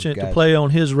 Fortunate to play on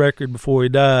his record before he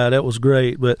died. That was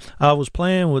great. But I was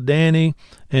playing with Danny,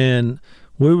 and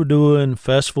we were doing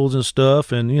festivals and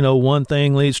stuff, and, one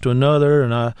thing leads to another,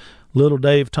 and Little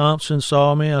Dave Thompson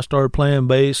saw me. I started playing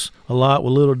bass a lot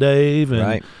with Little Dave,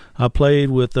 and I played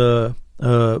with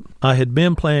I had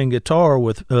been playing guitar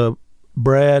with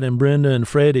Brad and Brenda and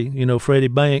Freddie. Freddie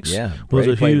Banks was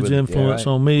a huge influence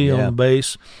on me on the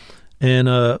bass.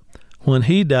 And when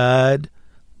he died,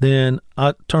 then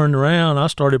I turned around, I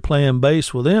started playing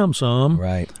bass with them some.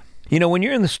 Right. When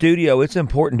you're in the studio, it's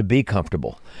important to be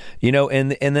comfortable.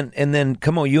 And then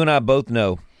come on, you and I both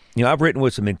know. I've written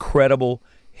with some incredible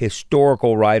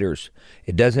historical writers.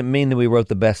 It doesn't mean that we wrote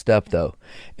the best stuff, though.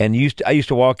 And I used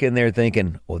to walk in there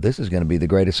thinking, well, this is going to be the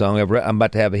greatest song ever. I'm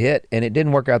about to have a hit. And it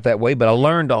didn't work out that way, but I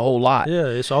learned a whole lot. Yeah,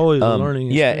 it's always a learning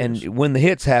experience. And when the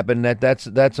hits happen,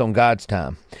 that's on God's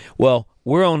time. Well,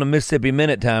 we're on the Mississippi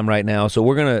Minute time right now, so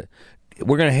we're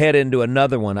gonna head into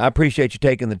another one. I appreciate you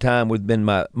taking the time. We've been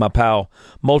my pal,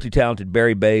 multi-talented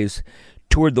Barry Bays,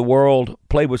 toured the world,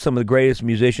 played with some of the greatest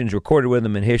musicians, recorded with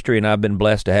them in history, and I've been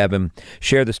blessed to have him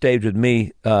share the stage with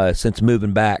me since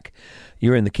moving back.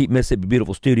 You're in the Keep Mississippi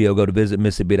Beautiful studio. Go to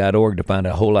visitmississippi.org to find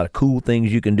out a whole lot of cool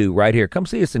things you can do right here. Come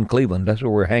see us in Cleveland. That's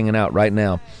where we're hanging out right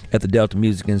now at the Delta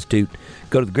Music Institute.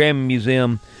 Go to the Grammy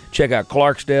Museum. Check out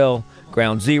Clarksdale,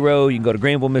 Ground Zero. You can go to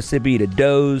Greenville, Mississippi, to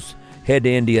Doe's. Head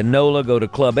to Indianola. Go to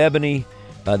Club Ebony.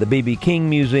 The B.B. King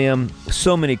Museum,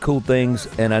 so many cool things,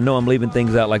 and I know I'm leaving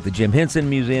things out like the Jim Henson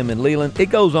Museum in Leland.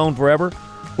 It goes on forever.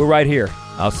 We're right here.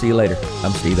 I'll see you later.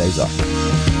 I'm Steve Azar.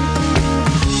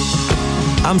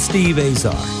 I'm Steve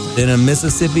Azar. In a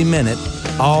Mississippi Minute,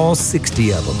 all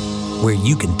 60 of them, where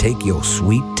you can take your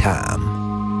sweet time.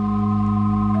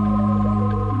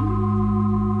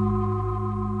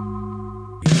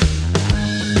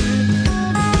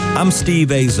 I'm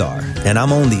Steve Azar, and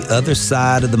I'm on the other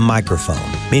side of the microphone,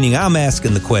 meaning I'm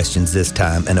asking the questions this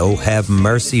time, and oh, have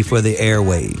mercy for the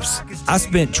airwaves. I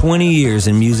spent 20 years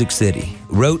in Music City,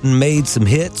 wrote and made some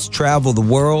hits, traveled the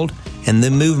world, and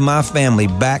then moved my family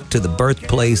back to the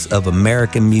birthplace of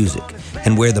American music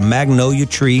and where the magnolia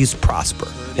trees prosper.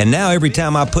 And now every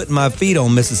time I put my feet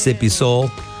on Mississippi soil,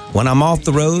 when I'm off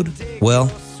the road,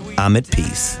 well, I'm at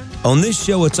peace. On this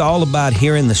show, it's all about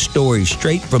hearing the stories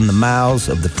straight from the mouths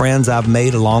of the friends I've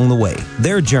made along the way,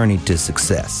 their journey to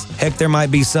success. Heck, there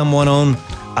might be someone on,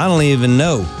 I don't even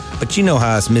know, but you know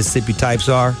how us Mississippi types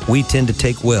are. We tend to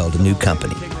take well to new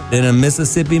company. In a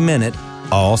Mississippi Minute,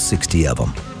 all 60 of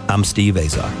them. I'm Steve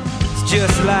Azar. It's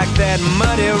just like that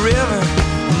muddy river,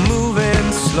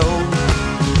 moving slow.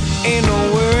 Ain't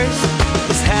no worries,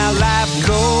 it's how life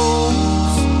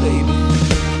goes, baby.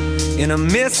 In a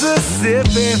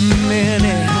Mississippi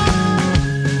Minute.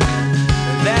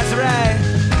 That's right.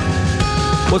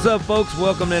 What's up, folks?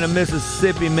 Welcome to a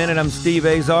Mississippi Minute. I'm Steve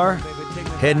Azar.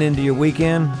 Heading into your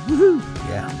weekend. Woohoo!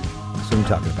 Yeah, that's what I'm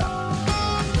talking about.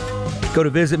 Go to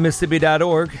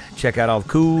visitmississippi.org. Check out all the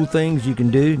cool things you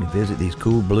can do. You can visit these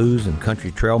cool blues and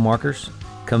country trail markers.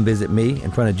 Come visit me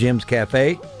in front of Jim's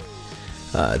Cafe.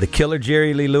 The killer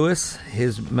Jerry Lee Lewis,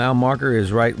 his mile marker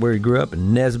is right where he grew up,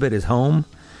 and Nesbitt is home.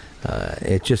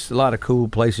 It's just a lot of cool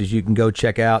places you can go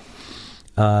check out.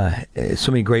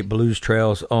 So many great blues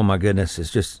trails. Oh my goodness,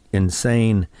 it's just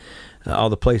insane. All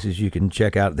the places you can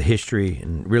check out, the history,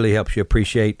 and really helps you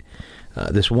appreciate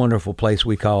this wonderful place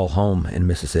we call home in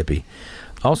Mississippi.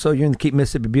 Also, you're in the Keep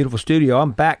Mississippi Beautiful studio.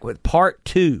 I'm back with part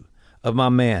 2 of my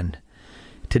man,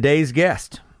 today's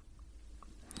guest,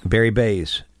 Barry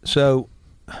Bays. So,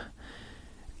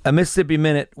 a Mississippi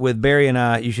Minute with Barry and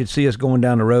I, you should see us going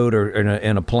down the road or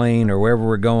in a plane or wherever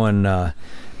we're going.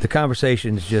 The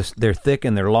conversations they're thick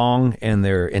and they're long and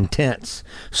they're intense.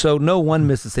 So no one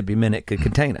Mississippi Minute could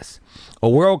contain us. A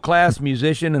world-class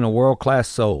musician and a world-class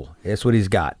soul. That's what he's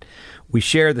got. We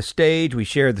share the stage. We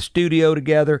share the studio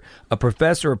together. A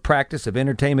professor of practice of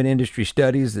entertainment industry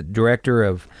studies, the director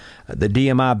of the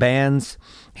DMI bands.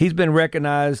 He's been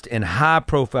recognized in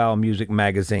high-profile music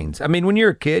magazines. I mean, when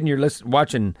you're a kid and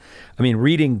you're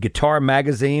reading Guitar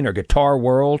Magazine or Guitar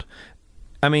World,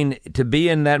 I mean, to be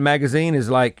in that magazine is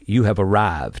like you have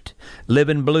arrived.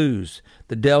 Living Blues,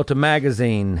 the Delta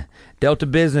Magazine, Delta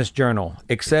Business Journal,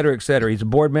 etc., etc. He's a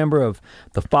board member of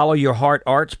the Follow Your Heart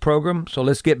Arts program. So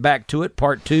let's get back to it,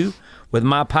 part 2, with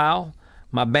my pal,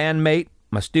 my bandmate,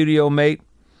 my studio mate,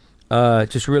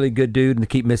 just a really good dude in the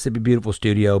Keep Mississippi Beautiful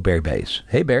studio, Barry Bays.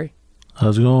 Hey, Barry.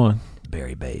 How's it going?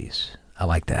 Barry Bays. I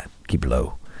like that. Keep it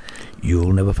low.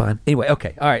 You'll never find. Anyway,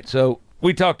 okay. All right. So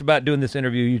we talked about doing this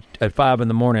interview at 5 in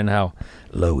the morning, how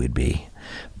low it'd be.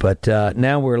 But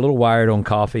now we're a little wired on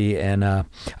coffee, and I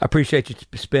appreciate you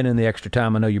spending the extra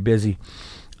time. I know you're busy.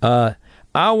 I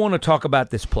want to talk about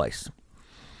this place.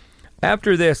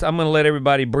 After this, I'm going to let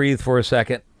everybody breathe for a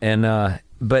second,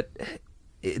 but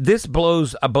this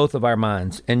blows both of our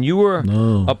minds. And you were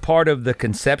a part of the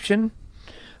conception,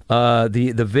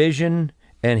 the vision,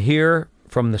 and here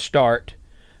from the start,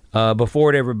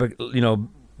 before it ever,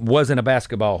 wasn't a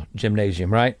basketball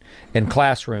gymnasium, right? And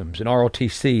classrooms and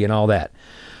ROTC and all that.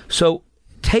 So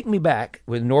take me back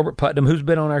with Norbert Putnam, who's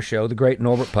been on our show, the great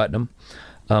Norbert Putnam,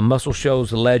 Muscle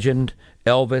Shoals legend,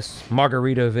 Elvis,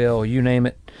 Margaritaville, you name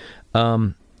it.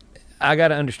 I got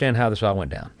to understand how this all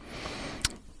went down.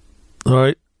 All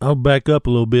right, I'll back up a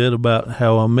little bit about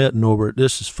how I met Norbert.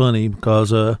 This is funny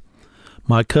because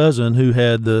my cousin, who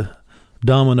had the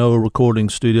Domino recording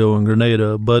studio in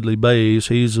Grenada, Budley Bays,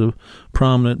 he's a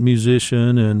prominent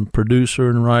musician and producer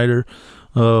and writer.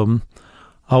 I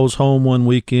was home one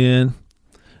weekend,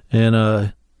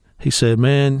 and he said,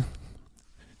 "Man,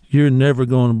 you're never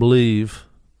going to believe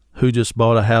who just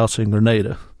bought a house in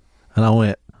Grenada." And I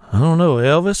went, "I don't know,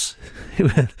 Elvis?" He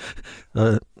went,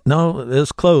 No,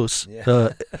 it's close. Yeah.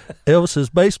 Elvis's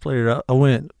bass player. I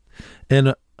went,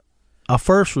 and I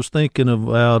first was thinking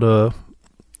about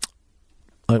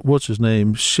like what's his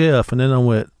name, Chef, and then I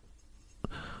went,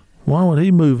 why would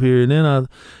he move here? And then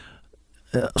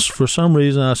for some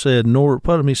reason I said Norbert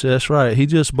Putnam. He said that's right. He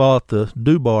just bought the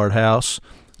Dubard house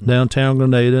downtown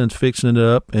Grenada and fixing it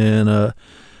up, and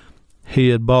he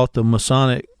had bought the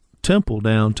Masonic Temple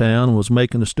downtown and was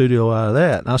making a studio out of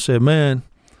that. And I said, man,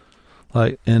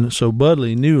 like, and so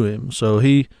Budley knew him, so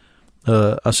he,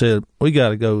 I said, we got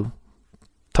to go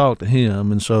talk to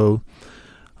him. And so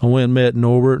I went and met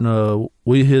Norbert, and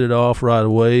we hit it off right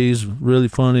away. He's a really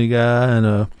funny guy,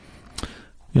 and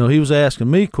he was asking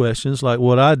me questions like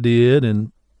what I did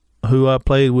and who I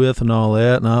played with and all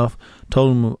that. And I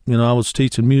told him, I was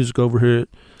teaching music over here at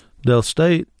Delta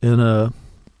State, and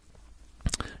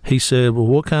he said, well,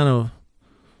 what kind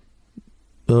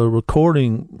of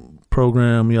recording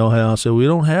program y'all have? I said, we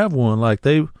don't have one. Like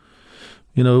it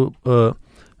was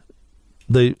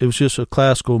just a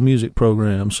classical music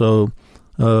program. So,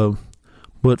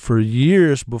 but for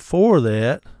years before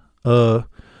that,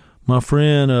 my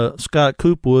friend Scott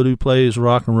Coopwood, who plays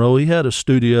rock and roll, he had a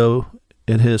studio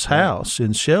at his house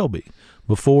in Shelby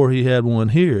before he had one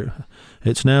here.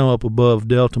 It's now up above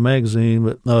Delta Magazine,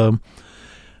 but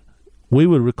we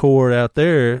would record out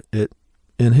there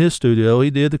in his studio. He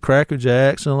did the Cracker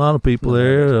Jacks and a lot of people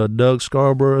there, Doug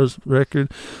Scarborough's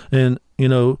record. And,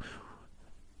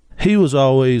 he was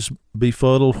always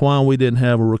befuddled why we didn't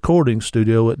have a recording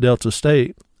studio at Delta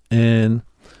State. And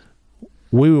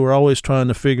we were always trying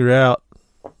to figure out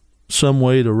some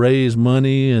way to raise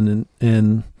money, and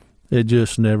it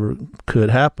just never could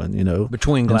happen,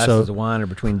 Between glasses of wine or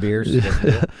between beers.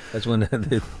 That's when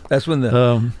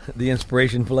the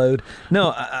inspiration flowed. No,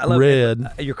 I love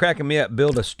Red. You're cracking me up.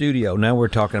 Build a studio. Now we're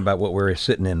talking about what we're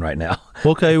sitting in right now.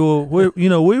 Okay, well,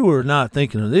 we were not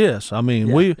thinking of this. I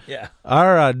mean,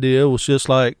 our idea was just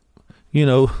like,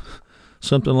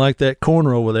 something like that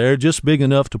corner over there, just big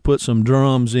enough to put some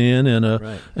drums in, and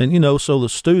right. and so the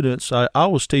students, I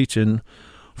was teaching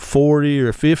 40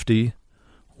 or 50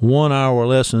 1-hour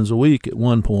lessons a week at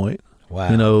one point.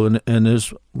 Wow. And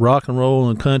there's rock and roll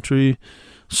and country,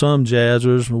 some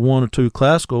jazzers, 1 or 2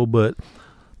 classical, but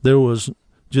there was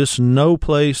just no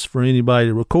place for anybody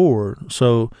to record.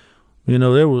 So, I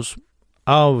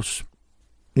was,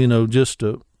 just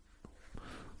a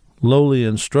lowly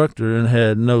instructor and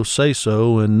had no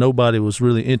say-so, and nobody was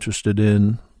really interested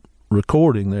in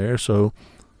recording there, so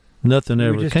nothing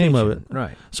ever came of it.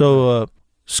 Right. So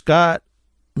Scott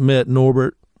met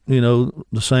Norbert,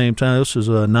 the same time. This was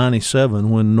 97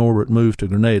 when Norbert moved to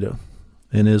Grenada,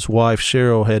 and his wife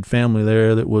Cheryl had family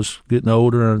there that was getting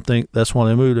older, and I think that's why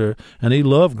they moved there. And he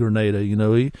loved Grenada, he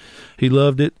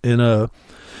loved it. And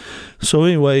so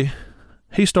anyway,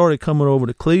 he started coming over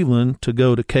to Cleveland to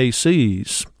go to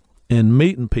KC's and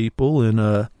meeting people,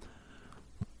 and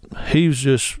he was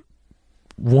just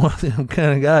one of them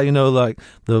kind of guy, like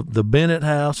the Bennett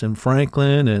House in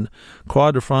Franklin and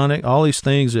Quadraphonic, all these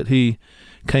things that he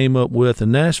came up with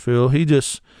in Nashville. He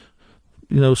just,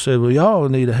 said, well, y'all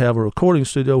need to have a recording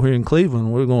studio here in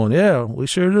Cleveland. We're going, yeah, we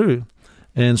sure do.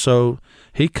 And so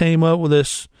he came up with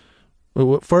this.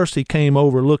 First, he came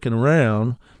over looking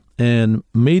around and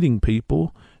meeting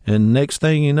people, and next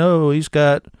thing you know, he's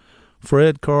got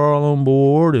Fred Carl on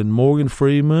board and Morgan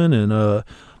Freeman and a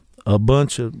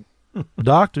bunch of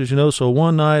doctors, So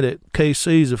one night at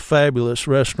KC's, a fabulous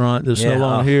restaurant that's no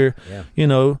longer here,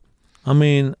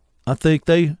 I think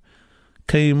they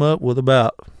came up with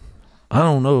about, I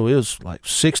don't know, it was like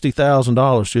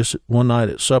 $60,000 just one night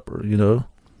at supper,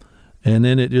 and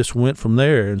then it just went from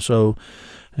there. And so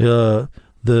the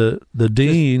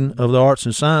dean of the arts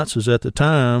and sciences at the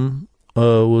time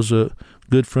was a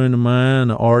good friend of mine,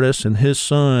 an artist, and his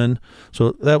son,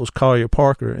 so that was Collier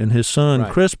Parker, and his son,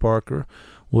 right, Chris Parker,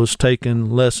 was taking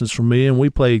lessons from me, and we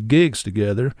played gigs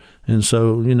together. And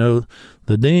so,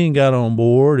 the dean got on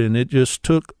board, and it just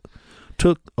took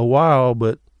a while,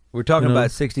 but we're talking about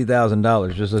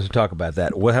 $60,000. Just let's talk about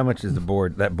that. How much is that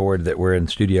board that we're in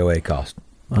Studio A cost?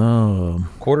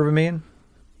 $250,000?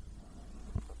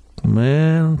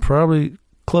 Man, probably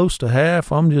close to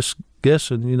half. I'm just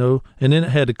guessing, and then it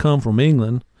had to come from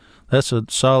England. That's a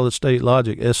Solid State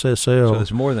Logic SSL. So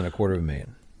it's more than $250,000.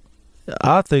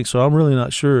 I think so. I'm really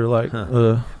not sure.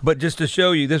 But just to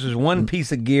show you, this is one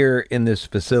piece of gear in this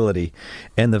facility,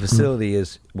 and the facility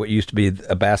is what used to be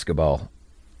a basketball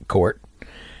court,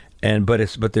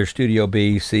 but there's Studio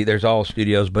B, C. There's all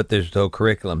studios, but there's no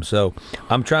curriculum. So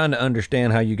I'm trying to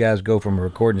understand how you guys go from a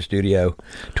recording studio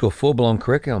to a full blown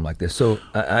curriculum like this. So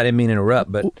I didn't mean to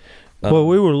interrupt, but well,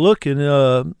 we were looking.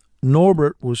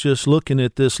 Norbert was just looking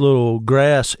at this little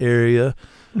grass area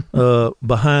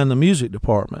behind the music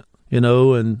department,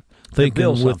 and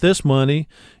thinking with this money,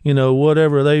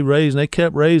 whatever they raised, and they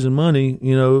kept raising money,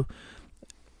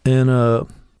 and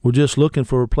we're just looking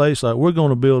for a place like we're going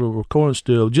to build a recording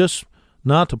studio, just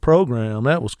not the program,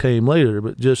 that came later,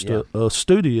 but just a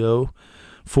studio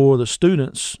for the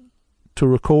students to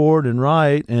record and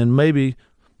write and maybe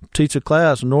teach a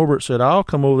class. And Norbert said, I'll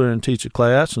come over there and teach a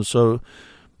class. And so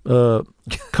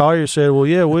Collier said, well,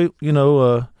 yeah, we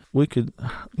could,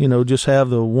 just have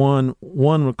the one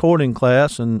recording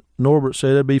class. And Norbert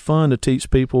said it'd be fun to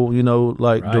teach people,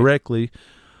 directly.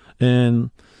 And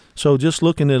so just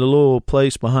looking at a little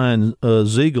place behind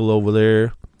Ziegel over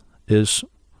there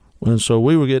and so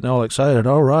we were getting all excited.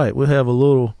 All right, we'll have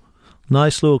a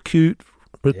nice little cute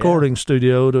recording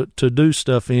studio to do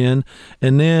stuff in.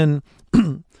 And then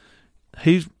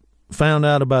he found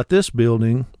out about this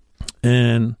building,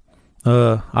 and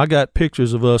I got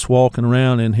pictures of us walking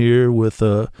around in here with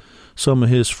some of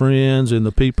his friends and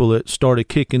the people that started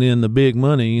kicking in the big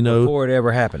money, Before it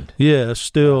ever happened. Yeah,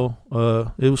 still,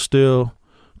 it was still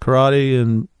karate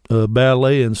and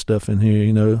ballet and stuff in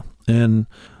here, and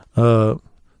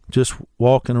just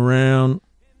walking around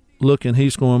looking,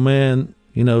 he's going, man,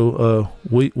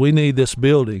 we need this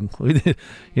building.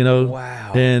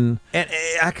 Wow. And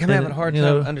I can have a hard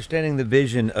time understanding the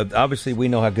vision of, obviously we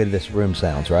know how good this room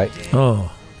sounds, right?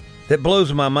 Oh. That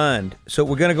blows my mind. So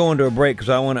we're going to go into a break because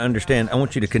I want to understand. I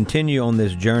want you to continue on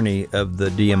this journey of the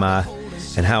DMI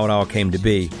and how it all came to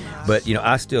be. But,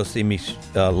 I still see me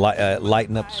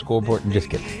lighting up the scoreboard and just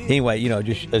kidding. Anyway,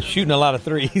 just shooting a lot of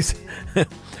threes.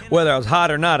 Whether I was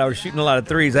hot or not, I was shooting a lot of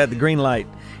threes. I had the green light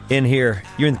in here.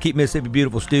 You're in the Keep Mississippi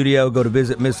Beautiful studio. Go to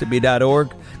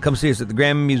visitmississippi.org. Come see us at the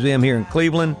Grammy Museum here in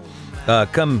Cleveland.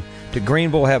 Come to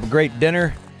Greenville, have a great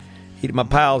dinner. Eat at my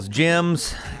pal's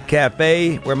Jim's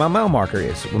Cafe, where my mile marker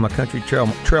is, where my country trail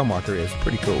marker is.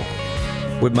 Pretty cool.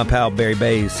 With my pal Barry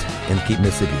Bays in the Keep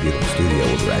Mississippi Beautiful studio.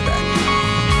 We'll be right back.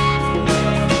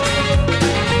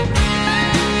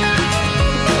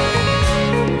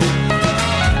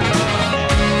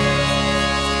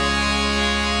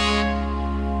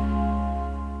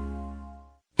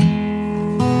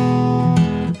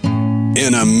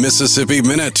 In a Mississippi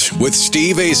Minute with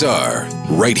Steve Azar,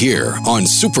 right here on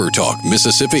Super Talk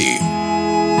Mississippi.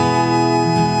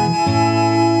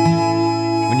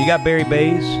 When you got Barry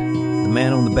Bays, the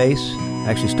man on the bass,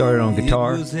 actually started on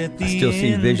guitar. I still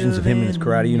see visions of him in his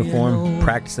karate uniform,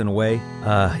 practicing away.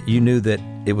 You knew that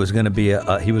it was going to be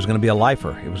he was going to be a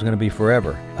lifer. It was going to be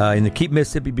forever. In the Keep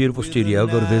Mississippi Beautiful studio,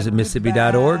 go to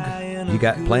visitmississippi.org. You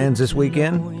got plans this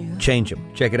weekend? Change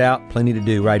them. Check it out. Plenty to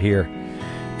do right here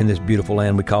in this beautiful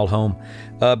land we call home.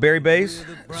 Barry Bays.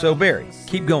 So Barry,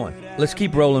 keep going. Let's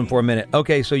keep rolling for a minute.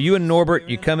 Okay, so you and Norbert,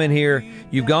 you come in here.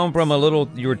 You've gone from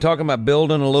you were talking about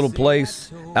building a little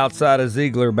place outside of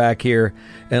Ziegler back here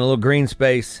in a little green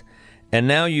space, and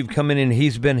now you've come in and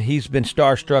he's been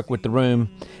starstruck with the room,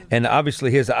 and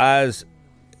obviously his eyes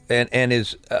and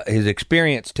his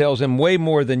experience tells him way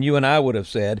more than you and I would have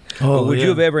said. But would you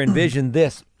have ever envisioned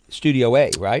this Studio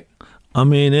A, right? I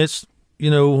mean, it's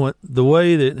the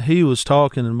way that he was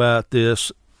talking about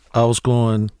this, I was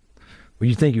going, well,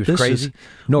 you think he was crazy?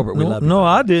 Norbert, we love you. No,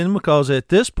 I didn't, because at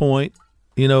this point,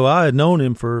 I had known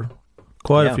him for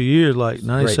quite a few years, like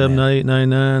 97, 98,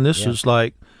 99. This was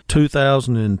like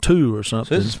 2002 or something.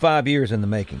 So this is 5 years in the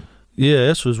making. Yeah,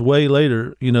 this was way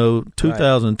later,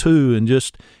 2002, and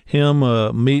just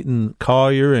him meeting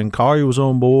Collier, and Collier was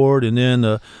on board, and then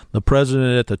the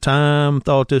president at the time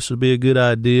thought this would be a good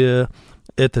idea.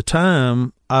 At the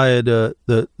time, I had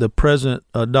the president,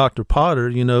 Dr.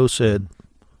 Potter, said,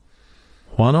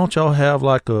 why don't y'all have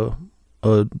like a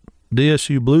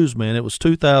DSU blues band? It was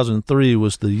 2003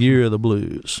 was the year of the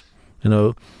blues.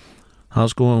 I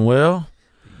was going, well,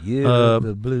 year of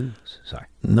the blues. Sorry,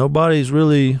 nobody's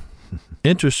really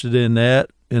interested in that.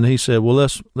 And he said, well,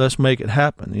 let's make it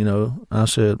happen. I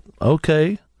said,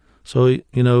 okay. So he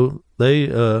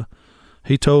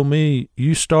told me,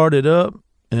 you start it up,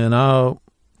 and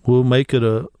we'll make it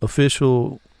a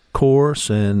official course.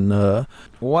 And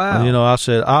wow, I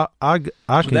said I can get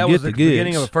the gigs. That was the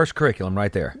beginning of the first curriculum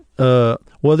right there.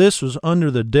 Well, this was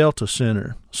under the Delta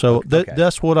Center, so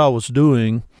that's what I was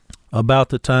doing about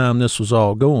the time this was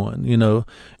all going.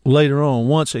 Later on,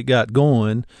 once it got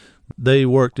going, they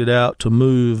worked it out to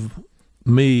move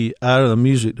me out of the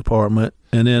music department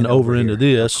and then over into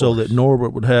this, so that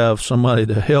Norbert would have somebody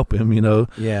to help him.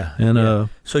 Yeah. And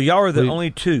so y'all were the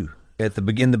only two at the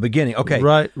beginning. Okay.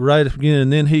 Right at the beginning.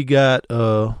 And then he got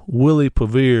Willie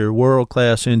Pavere,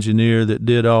 world-class engineer that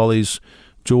did all these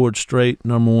George Strait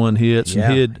 #1 hits,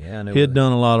 and he had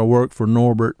done a lot of work for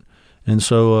Norbert, and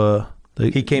so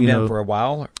he came down for a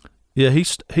while. Yeah,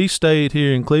 he stayed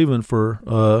here in Cleveland for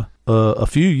a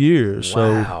few years.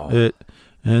 Wow.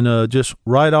 So just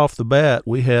right off the bat,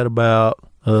 we had about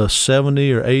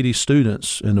 70 or 80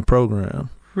 students in the program.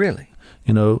 Really?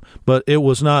 But it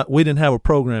was not. We didn't have a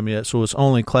program yet, so it's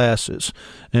only classes.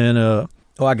 And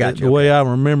I got you. The way I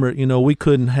remember it, we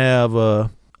couldn't have a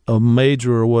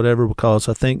major or whatever because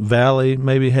I think Valley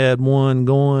maybe had one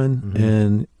going,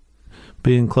 and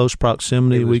being close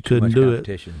proximity, we couldn't do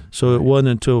it. So it wasn't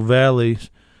until Valley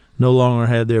no longer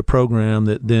had their program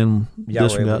that then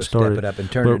this one got started. Step it up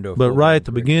and turn it into a but right at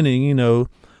the beginning,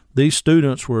 these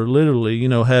students were literally,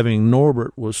 having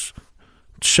Norbert was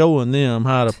showing them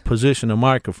how to position a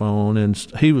microphone, and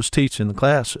he was teaching the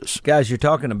classes. Guys, you're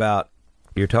talking about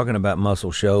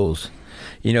Muscle Shoals.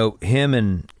 Him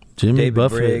and Jimmy David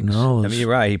Buffett Briggs. and all I this. mean, you're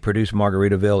right. He produced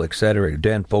Margaritaville, etc.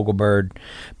 Dan Fogelberg,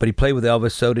 but he played with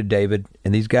Elvis. So did David,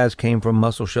 and these guys came from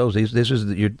Muscle Shoals. This is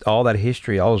all that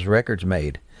history, all those records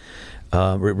made.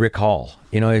 Rick Hall.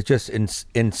 It's just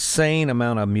insane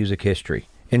amount of music history.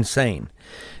 Insane.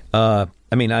 I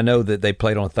know that they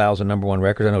played on 1,000 #1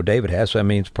 records. I know David has, so I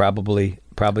mean, it's probably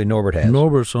Norbert has.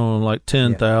 Norbert's on like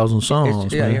 10,000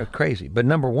 songs. Yeah, crazy. But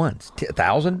 #1's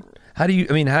 1,000. How do you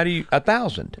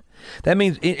 1,000? That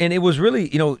means, and it was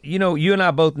really, you and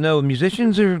I both know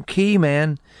musicians are key,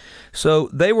 man. So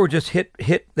they were just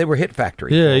they were hit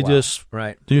factory. Yeah, he just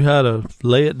knew how to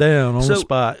lay it down on the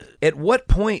spot. At what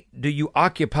point do you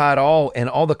occupy it all, and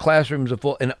all the classrooms are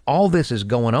full, and all this is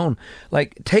going on?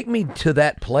 Like, take me to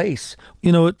that place.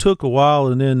 It took a while,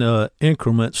 and then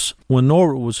increments. When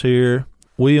Norbert was here,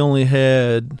 we only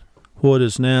had what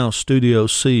is now Studio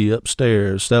C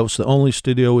upstairs. That was the only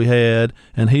studio we had,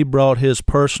 and he brought his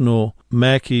personal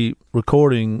Mackie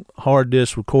hard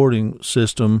disk recording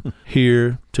system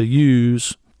here to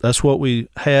use. That's what we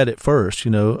had at first,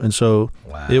 and so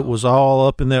It was all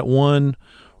up in that one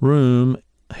room.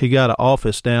 He got an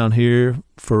office down here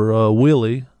for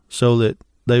Willie, so that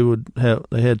they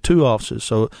had two offices,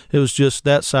 so it was just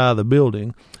that side of the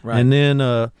building. Right. And then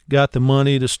got the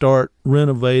money to start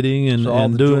renovating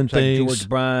and doing things. Like George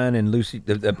Bryan and Lucy,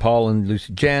 Paul and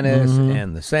Lucy Janis,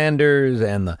 and the Sanders,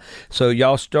 so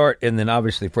y'all start, and then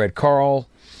obviously Fred Carl.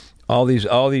 All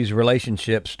these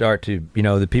relationships start to,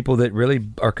 the people that really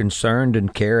are concerned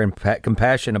and care and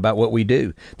compassion about what we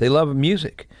do. They love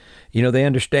music. They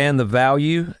understand the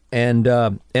value and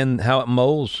how it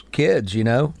molds kids.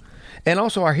 And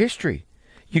also our history.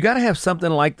 You got to have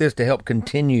something like this to help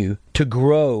continue to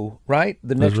grow, right?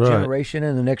 The next generation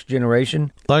and the next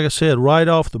generation. Like I said, right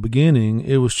off the beginning,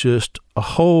 it was just a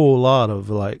whole lot of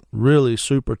really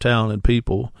super talented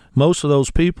people. Most of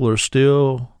those people are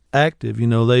still active.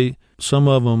 Some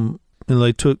of them,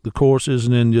 they took the courses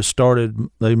and then just started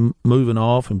moving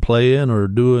off and playing or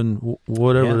doing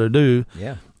whatever they do.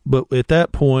 Yeah. But at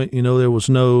that point, there was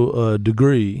no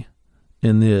degree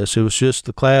in this. It was just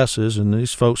the classes, and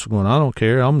these folks were going, I don't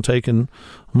care. I'm taking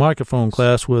a microphone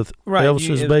class with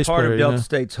Elvis's bass player. Part of Delta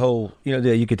State's whole,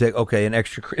 you could take, it was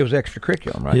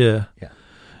extracurricular, right? Yeah. Yeah.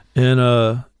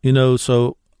 And,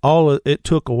 so it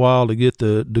took a while to get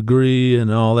the degree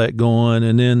and all that going.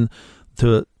 And then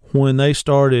when they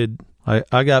started,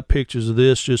 I got pictures of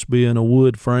this just being a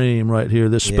wood frame right here,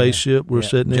 this spaceship we're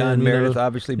sitting in. John Meredith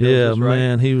obviously built this, right?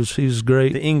 Man, he was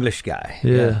great. The English guy.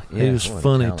 Yeah, he was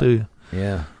funny too.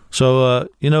 Yeah. So,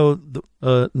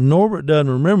 Norbert doesn't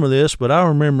remember this, but I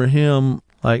remember him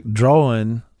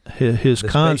drawing his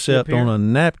concept on a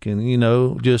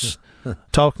napkin, just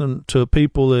talking to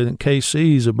people in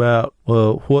KC's about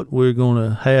what we're going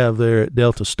to have there at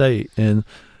Delta State. And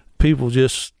people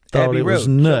just thought Abbey it was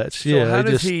Road. nuts. So how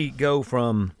does he go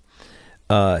from,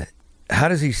 how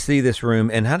does he see this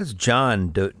room, and how does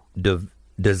John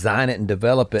design it and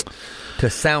develop it to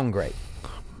sound great?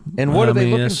 And what are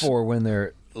they looking for when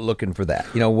they're looking for that?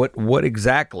 What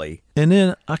exactly? And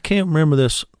then I can't remember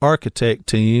this architect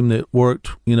team that worked,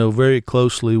 very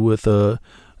closely with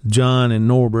John and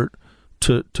Norbert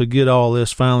to get all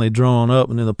this finally drawn up,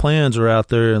 and then the plans are out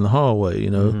there in the hallway.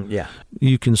 Yeah,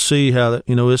 you can see how that.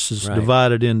 This is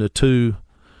divided into two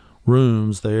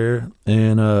rooms there,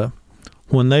 and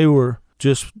when they were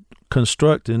just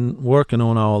working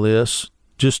on all this,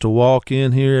 just to walk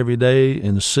in here every day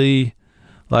and see,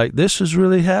 this is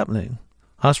really happening.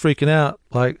 I was freaking out.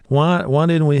 Why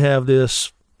didn't we have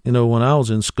this when I was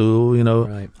in school,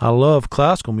 Right. I love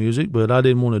classical music, but I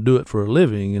didn't want to do it for a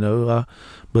living,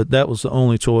 but that was the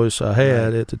only choice I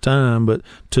had at the time. But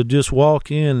to just walk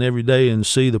in every day and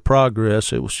see the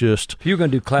progress, it was just If you were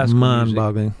going to do classical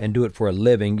mind-boggling. music and do it for a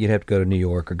living, you'd have to go to New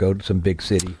York or go to some big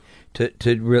city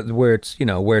where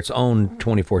it's owned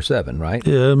 24/7, right?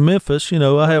 Yeah, Memphis. I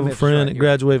have Memphis, a friend right, that you're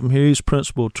graduated from here. He's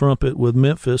principal trumpet with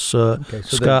Memphis, so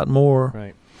Scott Moore.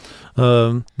 Right.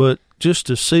 But just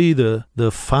to see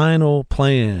the final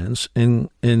plans and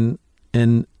when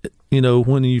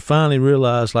you finally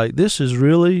realize like this is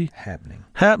really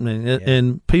happening,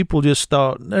 and people just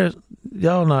thought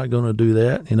y'all not going to do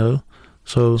that,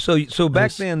 So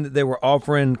back then they were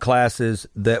offering classes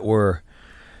that were,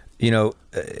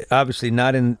 obviously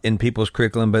not in people's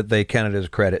curriculum, but they counted as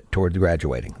credit towards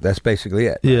graduating. That's basically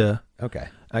it. Yeah. Okay.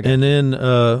 And then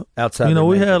outside,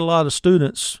 we had a lot of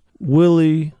students.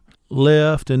 Willie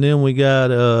left, and then we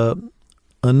got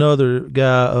another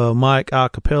guy, Mike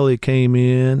Acapelli, came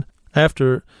in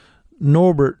after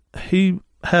Norbert. He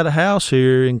had a house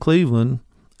here in Cleveland,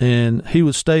 and he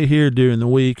would stay here during the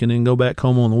week and then go back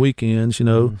home on the weekends,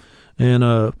 and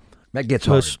that gets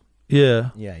hard. Yeah.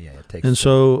 It takes. And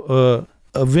so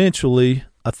eventually,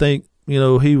 I think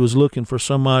he was looking for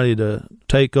somebody to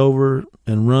take over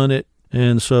and run it,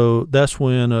 and so that's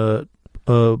when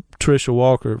Tricia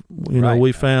Walker,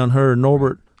 we found her.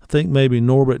 Norbert, I think maybe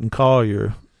Norbert and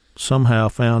Collier somehow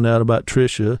found out about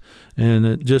Tricia, and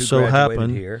it just so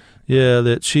happened, here.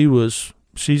 that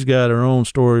she's got her own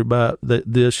story about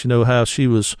this, how she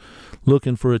was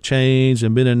looking for a change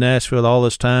and been in Nashville all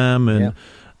this time,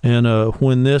 and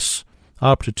when this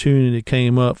opportunity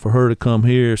came up for her to come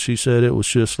here, she said it was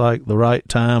just like the right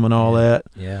time and all that.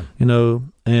 Yeah.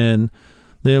 And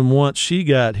then once she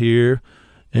got here,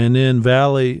 and then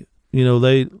Valley,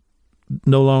 they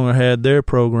no longer had their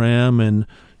program, and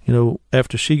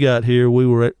after she got here,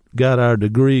 we got our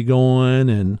degree going,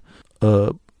 and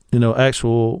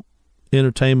actual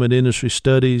entertainment industry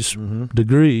studies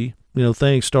degree.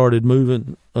 Things started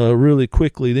moving really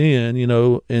quickly then.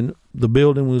 And the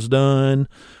building was done.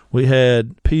 We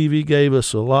had PV gave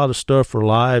us a lot of stuff for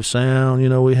live sound.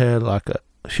 We had like a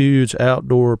huge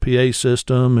outdoor PA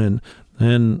system,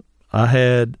 and I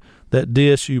had that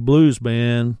DSU Blues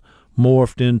band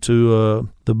morphed into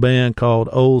the band called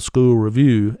Old School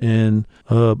Review, and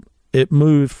it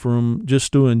moved from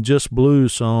just doing just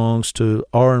blues songs to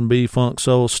R&B, funk,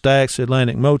 soul, Stax,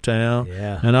 Atlantic Motown,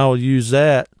 and I would use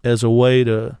that as a way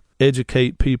to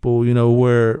educate people,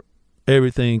 where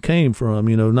everything came from,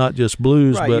 not just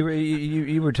blues. Right, but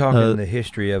you were talking the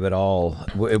history of it all,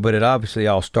 but it obviously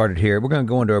all started here. We're going to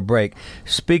go into a break.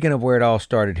 Speaking of where it all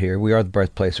started here, we are the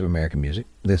birthplace of American music.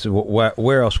 This is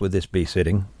where else would this be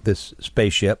sitting? This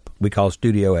spaceship we call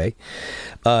Studio A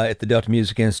at the Delta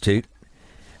Music Institute.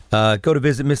 Go to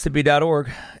visit Mississippi.org.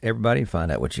 Everybody,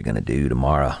 find out what you're going to do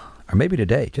tomorrow, or maybe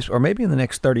today, or maybe in the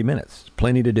next 30 minutes.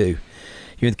 Plenty to do.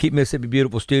 You're in the Keep Mississippi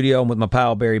Beautiful studio. I'm with my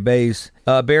pal Barry Bays.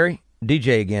 Barry,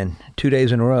 DJ again, 2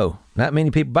 days in a row. Not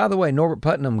many people. By the way, Norbert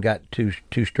Putnam got two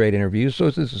straight interviews. So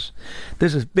this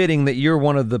is fitting that you're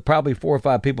one of the probably 4 or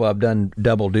 5 people I've done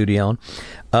double duty on.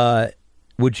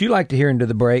 Would you like to hear into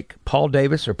the break Paul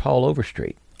Davis or Paul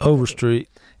Overstreet? Overstreet.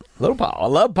 Little Paul. I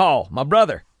love Paul, my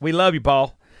brother. We love you,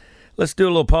 Paul. Let's do a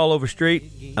little Paul Overstreet.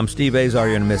 I'm Steve Azar.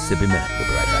 You're in a Mississippi Minute. We'll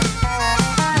be right back.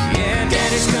 Yeah,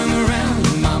 daddy's come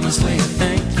around, mama's way of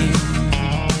thinking.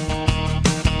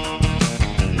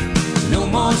 No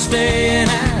more staying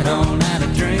out all night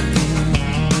of drinking.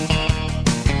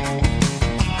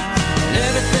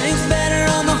 Everything's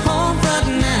better on the home front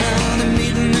now. The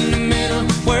meeting in the middle,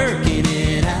 working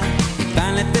it out. He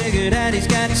finally figured out he's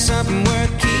got something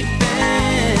worth keeping.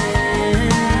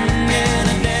 Yeah,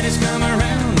 the daddy's come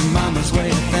around, mama's way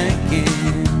of thinking.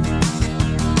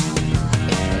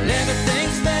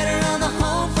 Everything's better on the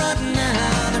home front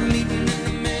now. The meeting in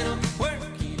the middle,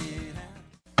 working it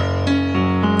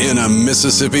out. In a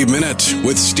Mississippi Minute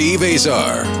with Steve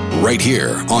Azar, right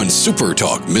here on Super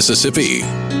Talk Mississippi.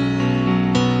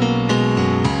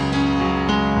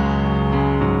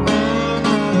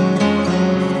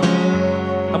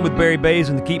 I'm with Barry Bays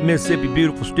in the Keep Mississippi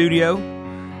Beautiful studio,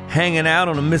 hanging out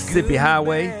on a Mississippi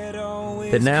highway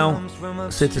that now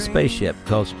sits a spaceship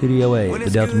called Studio A at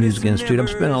the Delta Music Institute. I'm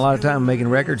spending a lot of time making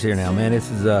records here now, man. This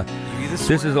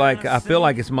is like, I feel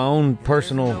like it's my own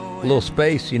personal little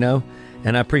space, and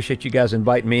I appreciate you guys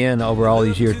inviting me in over all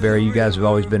these years, Barry. You guys have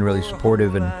always been really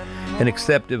supportive and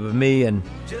acceptive of me, and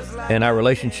our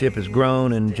relationship has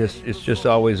grown, and it's just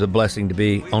always a blessing to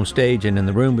be on stage and in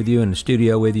the room with you, in the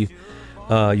studio with you.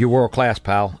 You're world-class,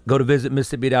 pal. Go to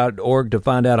visitmississippi.org to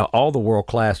find out all the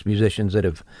world-class musicians that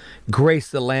have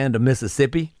graced the land of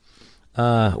Mississippi.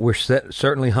 We're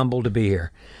certainly humbled to be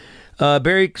here.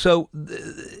 Barry, so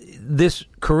this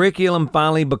curriculum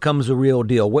finally becomes a real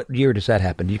deal. What year does that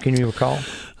happen? Can you recall?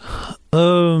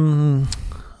 I'm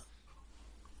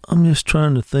just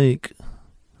trying to think.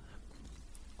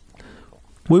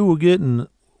 We were getting,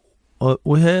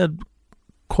 we had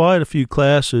quite a few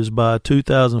classes by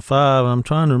 2005. I'm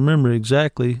trying to remember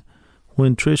exactly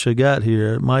when Tricia got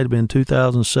here. It might have been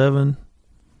 2007.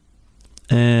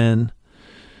 And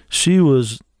she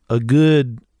was a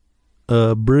good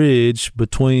bridge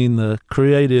between the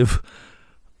creative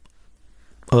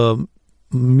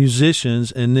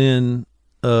musicians and then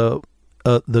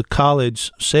the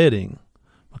college setting,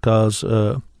 because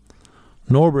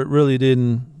Norbert really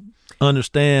didn't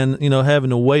understand, having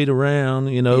to wait around,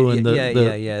 and I'm not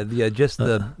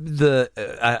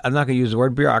going to use the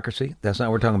word bureaucracy. That's not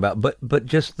what we're talking about. But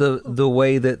just the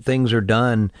way that things are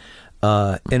done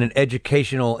in an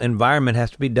educational environment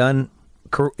has to be done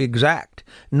exact.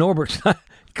 Norbert's not.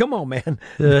 Come on, man.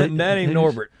 That ain't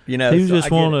Norbert. He just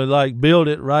want to build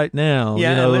it right now.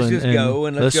 Yeah, let's just go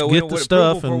and let's go. Get the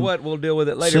stuff for what we'll deal with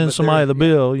it later. Send somebody the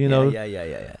bill.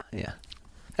 Yeah.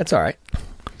 That's all right.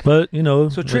 But so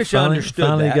Tricia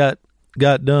finally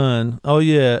got done. Oh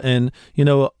yeah, and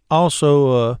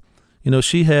also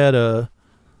she had a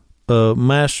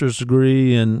master's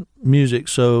degree in music,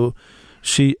 so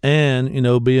she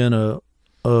being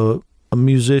a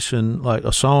musician, like a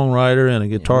songwriter and a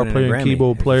guitar player and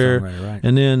keyboard player, right.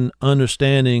 And then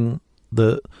understanding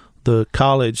the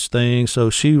college thing,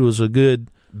 so she was a good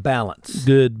balance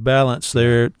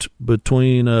there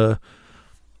between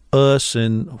us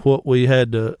and what we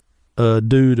had to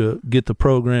do to get the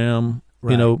program,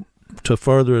 right. To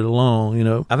further it along.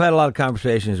 I've had a lot of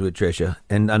conversations with Tricia,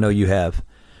 and I know you have.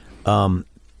 I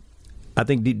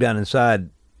think deep down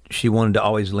inside, she wanted to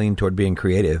always lean toward being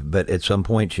creative, but at some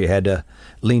point she had to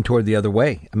lean toward the other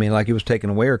way. I mean, it was taking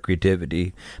away her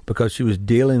creativity because she was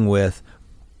dealing with,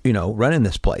 running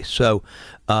this place. So,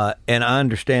 and I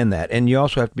understand that. And you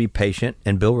also have to be patient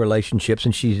and build relationships,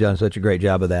 and she's done such a great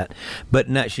job of that. But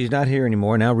now, she's not here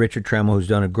anymore. Now Richard Tremmel, who's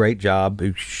done a great job,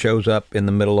 who shows up in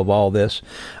the middle of all this,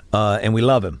 and we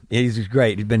love him. He's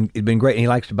great. He's been great, and he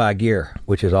likes to buy gear,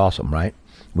 which is awesome, right?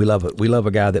 We love it. We love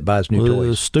a guy that buys new toys.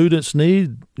 The students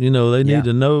need, they need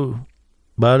to know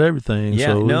about everything.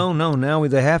 Yeah, so now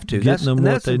they have to. That's them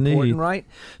what they important, need, right?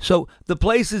 So the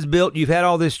place is built. You've had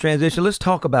all this transition. Let's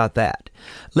talk about that.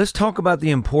 Let's talk about the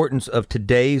importance of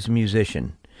today's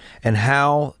musician and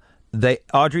how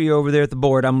Audrey over there at the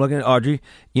board. I'm looking at Audrey.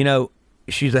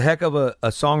 She's a heck of a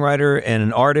songwriter and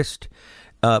an artist.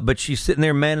 But she's sitting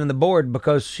there manning the board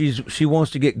because she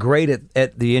wants to get great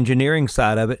at the engineering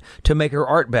side of it to make her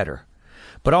art better.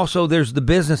 But also there's the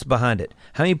business behind it.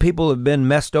 How many people have been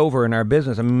messed over in our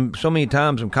business? I mean, so many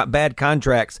times, bad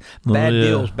contracts, bad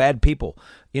deals, bad people.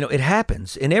 It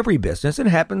happens in every business, and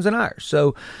it happens in ours.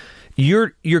 So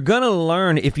you're going to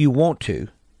learn if you want to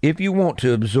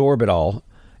absorb it all.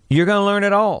 You're going to learn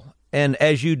it all. And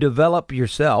as you develop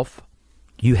yourself,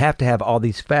 you have to have all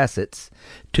these facets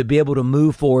to be able to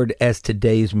move forward as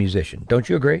today's musician. Don't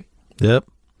you agree? Yep.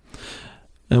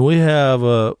 And we have,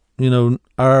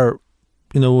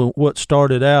 what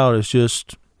started out as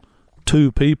just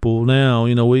two people. Now,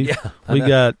 we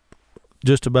got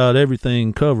just about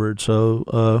everything covered.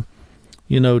 So,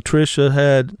 Tricia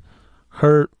had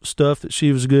her stuff that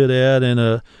she was good at,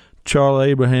 and Charlie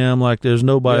Abraham, there's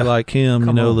nobody like him.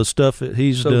 The stuff that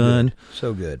he's done. Good.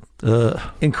 So good.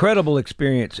 Incredible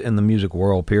experience in the music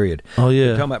world, period. Oh, yeah.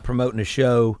 You're talking about promoting a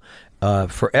show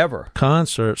forever.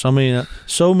 Concerts. I mean,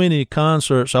 so many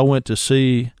concerts I went to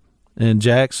see in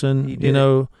Jackson.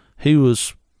 He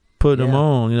was putting them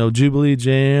on. Jubilee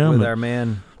Jam. With our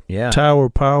man, Tower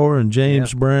Power and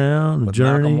James Brown, with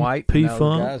Journey, White,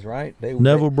 P-Funk, guys, right?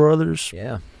 Neville Brothers.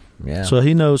 Yeah. So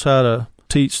he knows how to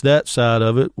teach that side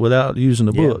of it without using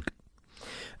the book.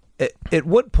 At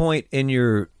what point in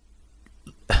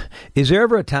is there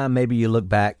ever a time maybe you look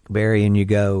back, Barry, and you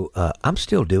go, I'm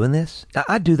still doing this?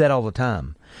 I do that all the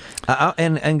time.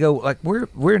 And go,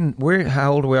 we're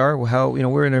how old we are,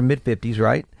 we're in our mid-50s,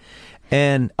 right?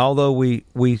 And although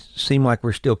we seem like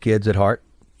we're still kids at heart,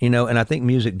 and I think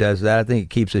music does that. I think it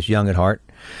keeps us young at heart.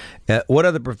 What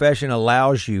other profession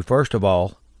allows you, first of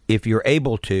all, if you're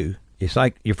able to, it's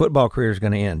like your football career is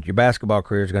going to end, your basketball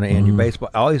career is going to end, your baseball,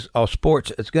 all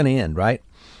sports, it's going to end, right?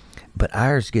 But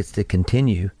ours gets to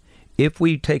continue if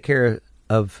we take care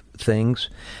of things.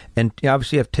 And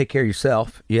obviously you have to take care of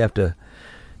yourself. You have to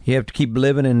You have to keep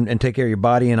living and take care of your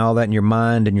body and all that, and your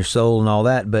mind and your soul and all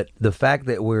that. But the fact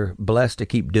that we're blessed to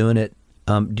keep doing it,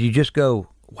 do you just go,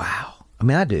 wow? I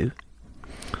mean, I do.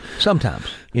 Sometimes,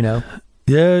 you know.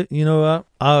 Yeah, you know,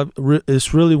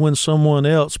 it's really when someone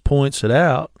else points it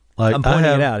out. Like I'm pointing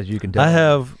it out, as you can tell. I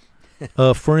have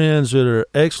friends that are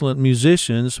excellent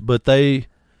musicians, but they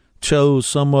chose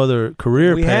some other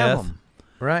career we path. Have them.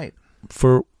 Right.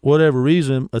 For whatever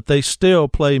reason, but they still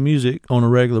play music on a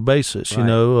regular basis. Right. You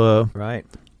know, right.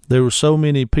 There were so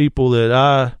many people that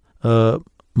I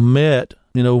met,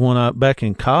 you know, when I back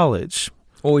in college.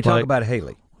 Well, we talk about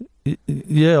Haley.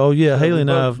 Yeah, oh yeah, so Haley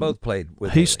and I both played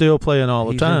with. He's still playing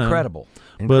all the time. Incredible.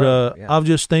 But yeah. I was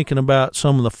just thinking about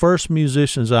some of the first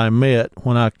musicians I met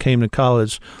when I came to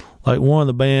college. Like one of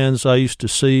the bands I used to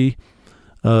see,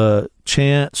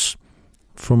 Chance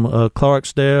from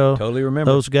Clarksdale. Totally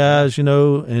remember those guys, you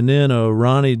know, and then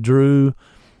Ronnie Drew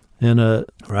and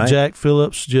Jack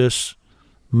Phillips just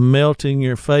melting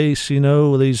your face, you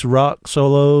know, with these rock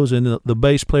solos, and the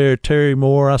bass player Terry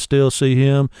Moore. I still see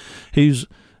him.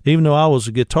 Even though I was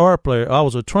a guitar player, I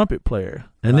was a trumpet player,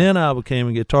 and then I became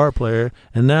a guitar player,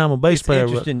 and now I'm a bass player.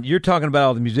 Interesting. You're talking about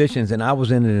all the musicians, and I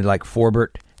was into like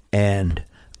Forbert and.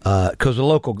 Because the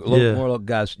local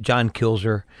guys, John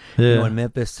Kilzer, you know, in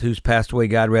Memphis, who's passed away,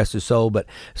 God rest his soul. But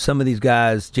some of these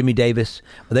guys, Jimmy Davis,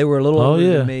 they were a little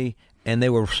older than me, and they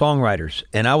were songwriters.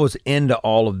 And I was into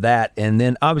all of that. And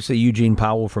then obviously Eugene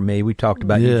Powell for me. We talked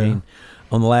about Eugene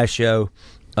on the last show.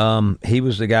 He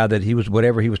was the guy that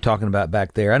whatever he was talking about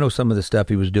back there. I know some of the stuff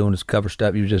he was doing, his cover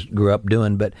stuff, he just grew up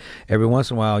doing, but every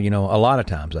once in a while, you know, a lot of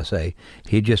times I say,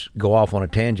 he'd just go off on a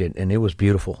tangent, and it was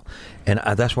beautiful. And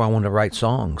that's why I wanted to write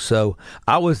songs. So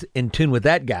I was in tune with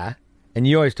that guy, and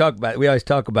we always talk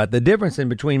about the difference in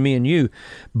between me and you,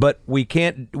 but we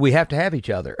have to have each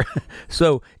other.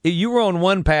 So you were on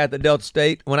one path at Delta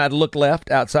State when I'd look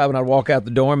left outside when I'd walk out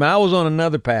the dorm, and I was on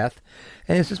another path.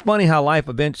 And it's just funny how life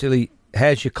eventually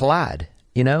has you collide,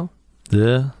 you know?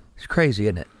 Yeah. It's crazy,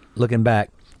 isn't it? Looking back.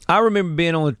 I remember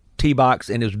being on the T-Box,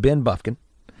 and it was Ben Bufkin,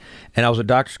 and I was with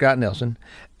Dr. Scott Nelson,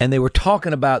 and they were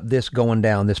talking about this going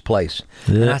down, this place.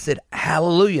 Yeah. And I said,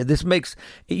 hallelujah, this makes,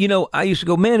 you know, I used to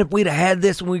go, man, if we'd have had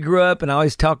this when we grew up, and I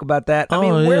always talk about that. I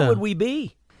mean, where would we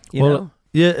be, you know?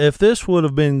 Yeah, if this would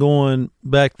have been going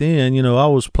back then, you know, I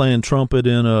was playing trumpet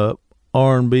in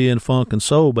R&B and funk and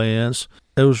soul bands.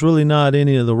 There was really not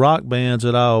any of the rock bands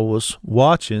that I was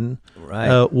watching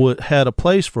had a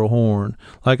place for a horn.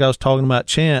 Like I was talking about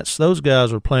Chance, those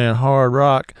guys were playing hard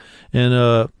rock,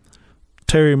 and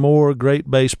Terry Moore,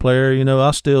 great bass player. You know,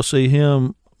 I still see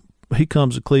him. He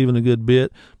comes to Cleveland a good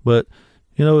bit, but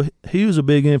you know, he was a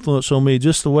big influence on me.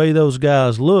 Just the way those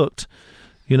guys looked,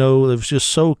 you know, it was just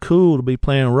so cool to be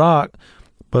playing rock.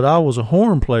 But I was a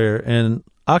horn player, and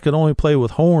I could only play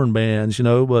with horn bands, you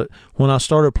know, but when I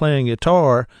started playing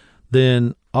guitar,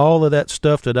 then all of that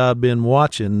stuff that I'd been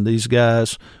watching, these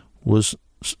guys, was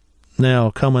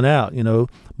now coming out, you know.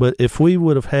 But if we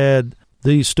would have had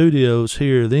these studios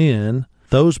here then,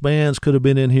 those bands could have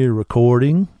been in here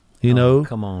recording, you know.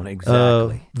 Come on,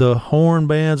 exactly. The horn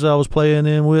bands I was playing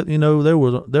in with, you know, there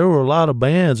were a lot of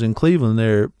bands in Cleveland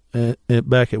there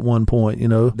back at one point, you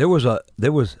know. There was an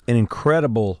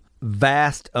incredible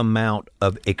vast amount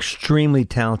of extremely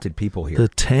talented people here. The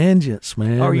Tangents,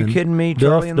 man. Are you kidding me? Duff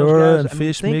Charlie and Dura those guys. and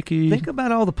Fish Mickey. Think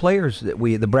about all the players that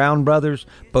the Brown Brothers,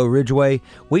 Bo Ridgway.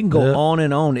 We can go on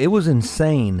and on. It was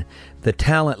insane, the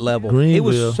talent level. Greenville. It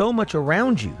was so much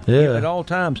around you at all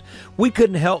times. We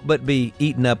couldn't help but be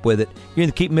eaten up with it. You're in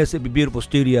the Keep Mississippi Beautiful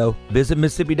studio. Visit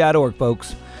Mississippi.org,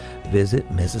 folks.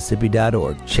 Visit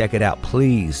Mississippi.org. Check it out,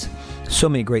 please. So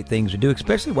many great things to do,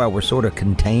 especially while we're sort of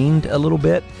contained a little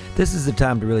bit. This is the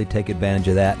time to really take advantage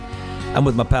of that. I'm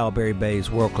with my pal Barry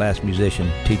Bays, world-class musician,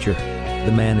 teacher.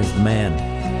 The man is the man.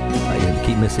 Here to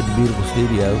Keep Mississippi Beautiful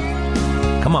studio.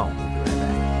 Come on.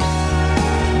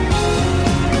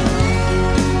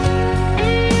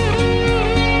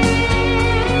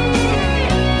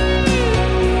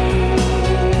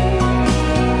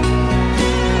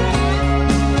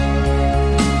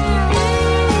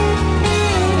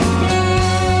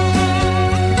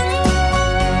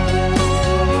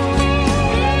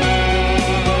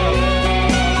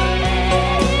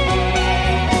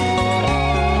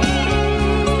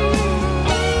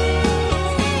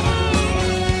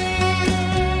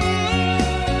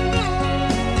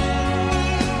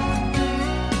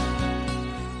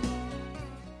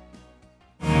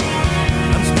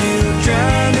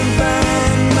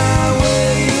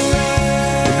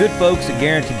 Folks at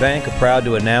Guarantee Bank are proud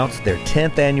to announce their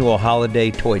 10th annual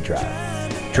holiday toy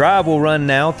drive. Drive will run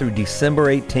now through December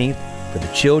 18th for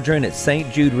the children at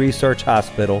St. Jude Research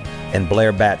Hospital and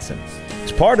Blair Batson.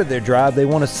 As part of their drive, they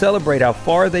want to celebrate how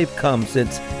far they've come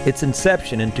since its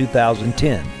inception in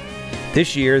 2010.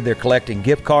 This year, they're collecting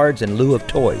gift cards in lieu of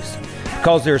toys.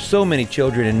 Because there are so many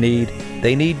children in need,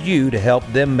 they need you to help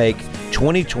them make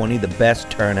 2020 the best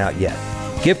turnout yet.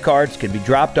 Gift cards can be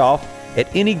dropped off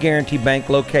at any Guarantee Bank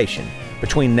location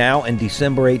between now and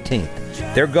December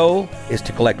 18th. Their goal is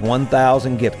to collect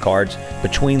 1,000 gift cards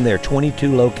between their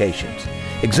 22 locations.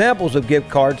 Examples of gift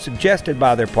cards suggested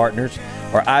by their partners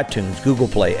are iTunes, Google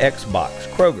Play, Xbox,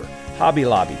 Kroger, Hobby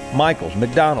Lobby, Michaels,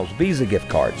 McDonald's, Visa gift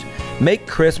cards. Make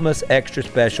Christmas extra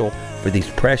special for these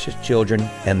precious children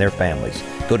and their families.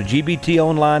 Go to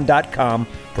gbtonline.com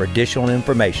for additional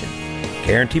information.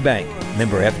 Guarantee Bank,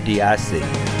 member FDIC.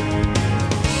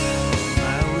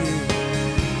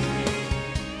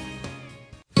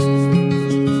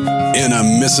 In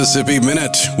a Mississippi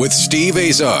Minute with Steve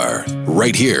Azar,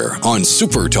 right here on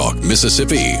Super Talk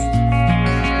Mississippi.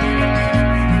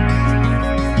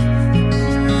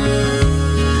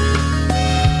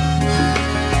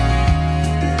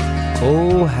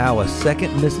 Oh, how a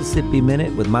second Mississippi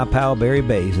Minute with my pal Barry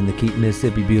Bays in the Keep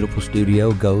Mississippi Beautiful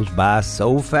studio goes by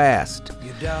so fast.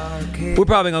 We're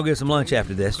probably going to get some lunch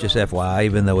after this, just FYI,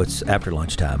 even though it's after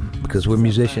lunchtime, because we're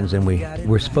musicians and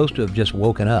we're supposed to have just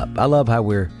woken up. I love how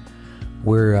we're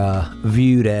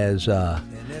viewed as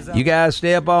you guys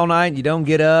stay up all night, you don't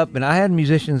get up. And I had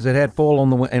musicians that had full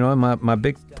on the,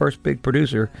 my first big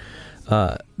producer,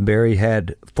 Barry,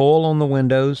 had full on the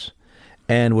windows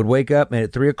and would wake up, and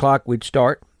at 3 o'clock we'd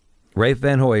start. Rafe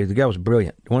Van Hoy, the guy was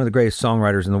brilliant, one of the greatest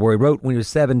songwriters in the world. He wrote when he was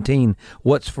 17,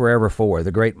 "What's Forever For?"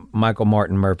 the great Michael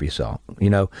Martin Murphey song. You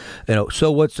know,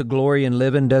 so what's the glory in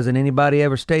living? Doesn't anybody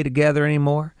ever stay together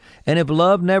anymore? And if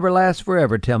love never lasts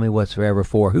forever, tell me what's forever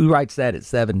for? Who writes that at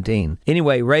 17?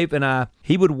 Anyway, Rafe and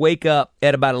he would wake up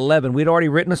at about 11. We'd already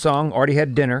written a song, already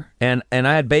had dinner, and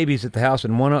I had babies at the house,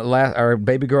 and our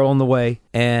baby girl on the way,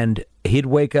 and he'd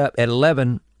wake up at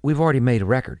 11. We've already made a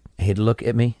record. He'd look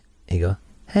at me. He'd go,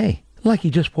 "Hey," like he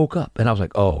just woke up. And I was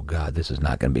like, oh, God, this is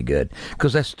not going to be good,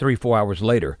 because that's 3-4 hours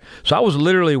later. So I was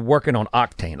literally working on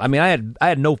octane. I mean, I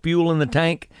had no fuel in the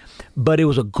tank, but it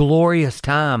was a glorious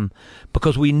time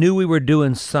because we knew we were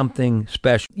doing something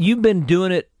special. You've been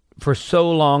doing it for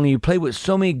so long, and you play with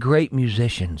so many great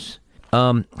musicians.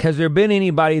 Has there been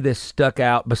anybody that stuck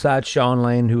out besides Sean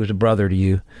Lane, who was a brother to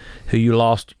you, who you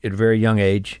lost at a very young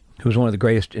age, who was one of the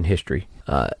greatest in history?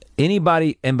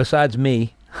 Anybody, and besides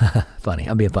me, funny,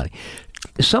 I'm being funny,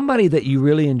 somebody that you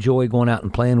really enjoy going out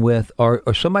and playing with, or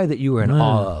somebody that you were in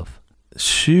awe of?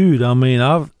 Shoot, I mean,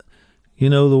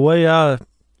 the way I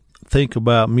think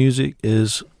about music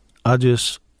is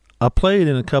I played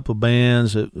in a couple of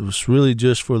bands. It was really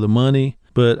just for the money,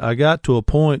 but I got to a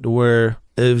point to where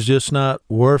it was just not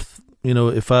worth,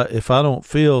 if I don't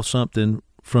feel something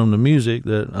from the music,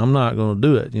 that I'm not going to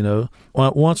do it.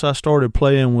 Once I started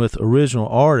playing with original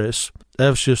artists, that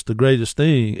was just the greatest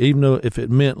thing, even though if it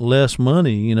meant less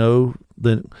money,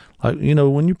 than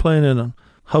when you're playing in a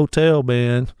hotel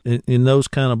band in those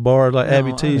kind of bars like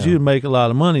Abbey T's, you'd make a lot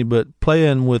of money. But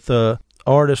playing with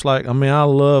artists I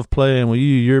love playing with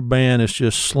you. Your band is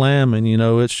just slamming,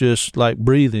 it's just like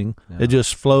breathing. Yeah. It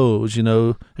just flows,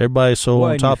 everybody's so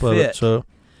on top of it. So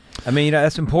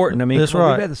that's important. that's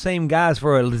right. We've had the same guys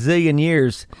for a zillion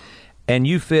years, and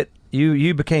you fit.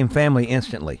 You became family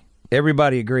instantly.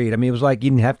 Everybody agreed. It was like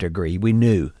you didn't have to agree. We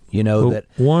knew, that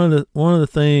one of the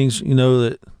things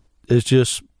that is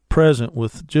just present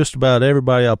with just about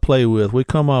everybody I play with. We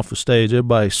come off the stage,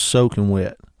 everybody's soaking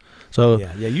wet. So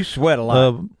yeah, you sweat a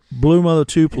lot. Blue Mother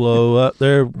Tupelo,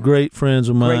 they're great friends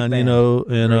of mine,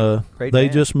 great they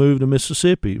band. just moved to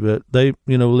Mississippi, but they,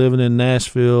 living in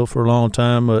Nashville for a long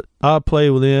time. But I play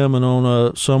with them and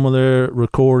on some of their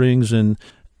recordings, and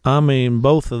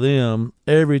both of them,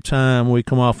 every time we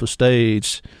come off the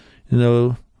stage,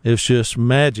 it's just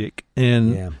magic,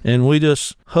 and we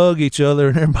just hug each other,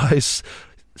 and everybody's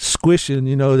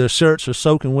squishing, their shirts are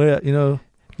soaking wet,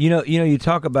 You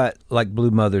talk about like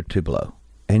Blue Mother Tupelo,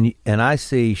 and I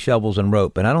see Shovels and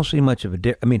Rope, and I don't see much of a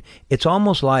difference. It's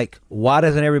almost like, why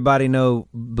doesn't everybody know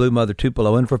Blue Mother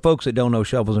Tupelo? And for folks that don't know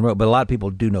Shovels and Rope, but a lot of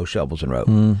people do know Shovels and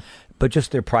Rope, but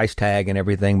just their price tag and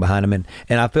everything behind them,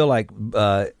 and I feel like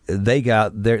they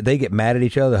get mad at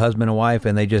each other, husband and wife,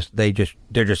 and they're just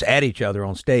at each other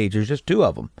on stage. There's just two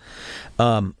of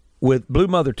them. With Blue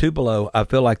Mother Tupelo, I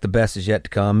feel like the best is yet to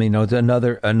come. It's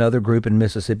another group in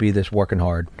Mississippi that's working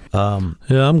hard. I'm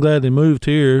glad they moved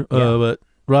here, but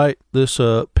this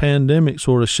pandemic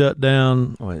sort of shut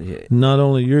down not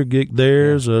only your gig,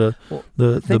 theirs, the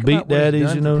Beat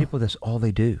Daddies. People, that's all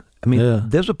they do. I mean,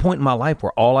 there's a point in my life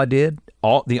where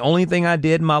the only thing I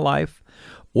did in my life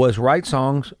was write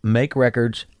songs, make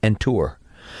records, and tour.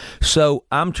 So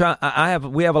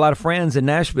we have a lot of friends in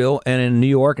Nashville and in New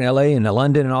York and LA and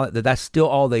London and all that. That's still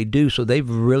all they do. So they've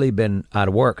really been out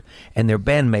of work, and their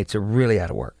bandmates are really out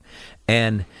of work.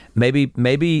 And maybe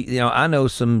I know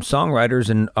some songwriters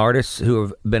and artists who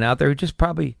have been out there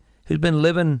who's been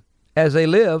living as they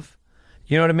live.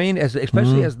 You know what I mean?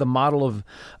 Especially as the model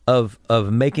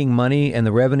of making money and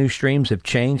the revenue streams have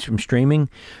changed from streaming.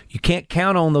 You can't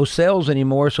count on those sales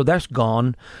anymore, so that's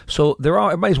gone. So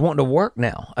everybody's wanting to work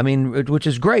now. I mean, which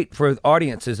is great for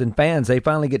audiences and fans. They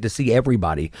finally get to see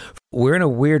everybody. We're in a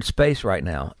weird space right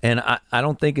now, and I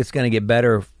don't think it's going to get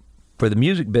better for the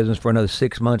music business for another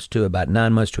 6 months to about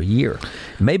 9 months to a year,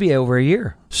 maybe over a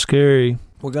year. Scary.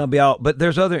 We're going to be out, but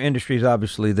there's other industries,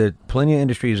 obviously. There's plenty of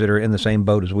industries that are in the same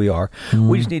boat as we are.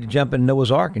 We just need to jump in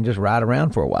Noah's Ark and just ride around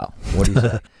for a while. What do you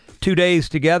say? 2 days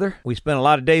together. We spent a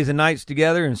lot of days and nights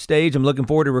together on stage. I'm looking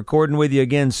forward to recording with you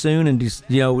again soon. And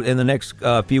in the next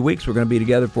few weeks, we're going to be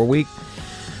together for a week.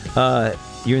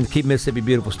 You're in the Keep Mississippi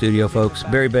Beautiful studio, folks.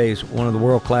 Barry Bayes, one of the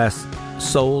world-class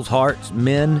souls, hearts,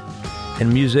 men,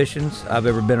 and musicians I've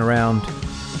ever been around.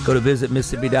 Go to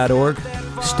visitmississippi.org.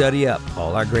 Study up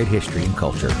all our great history and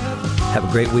culture. Have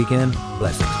a great weekend.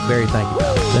 Blessings. Barry, thank you.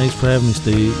 Thanks for having me,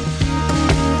 Steve.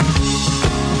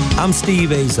 I'm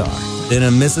Steve Azar. In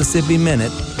a Mississippi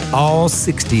Minute, all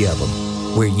 60 of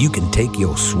them, where you can take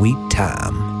your sweet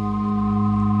time.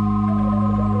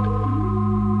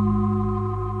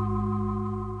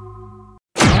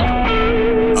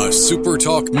 A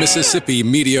SuperTalk Mississippi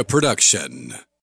media production.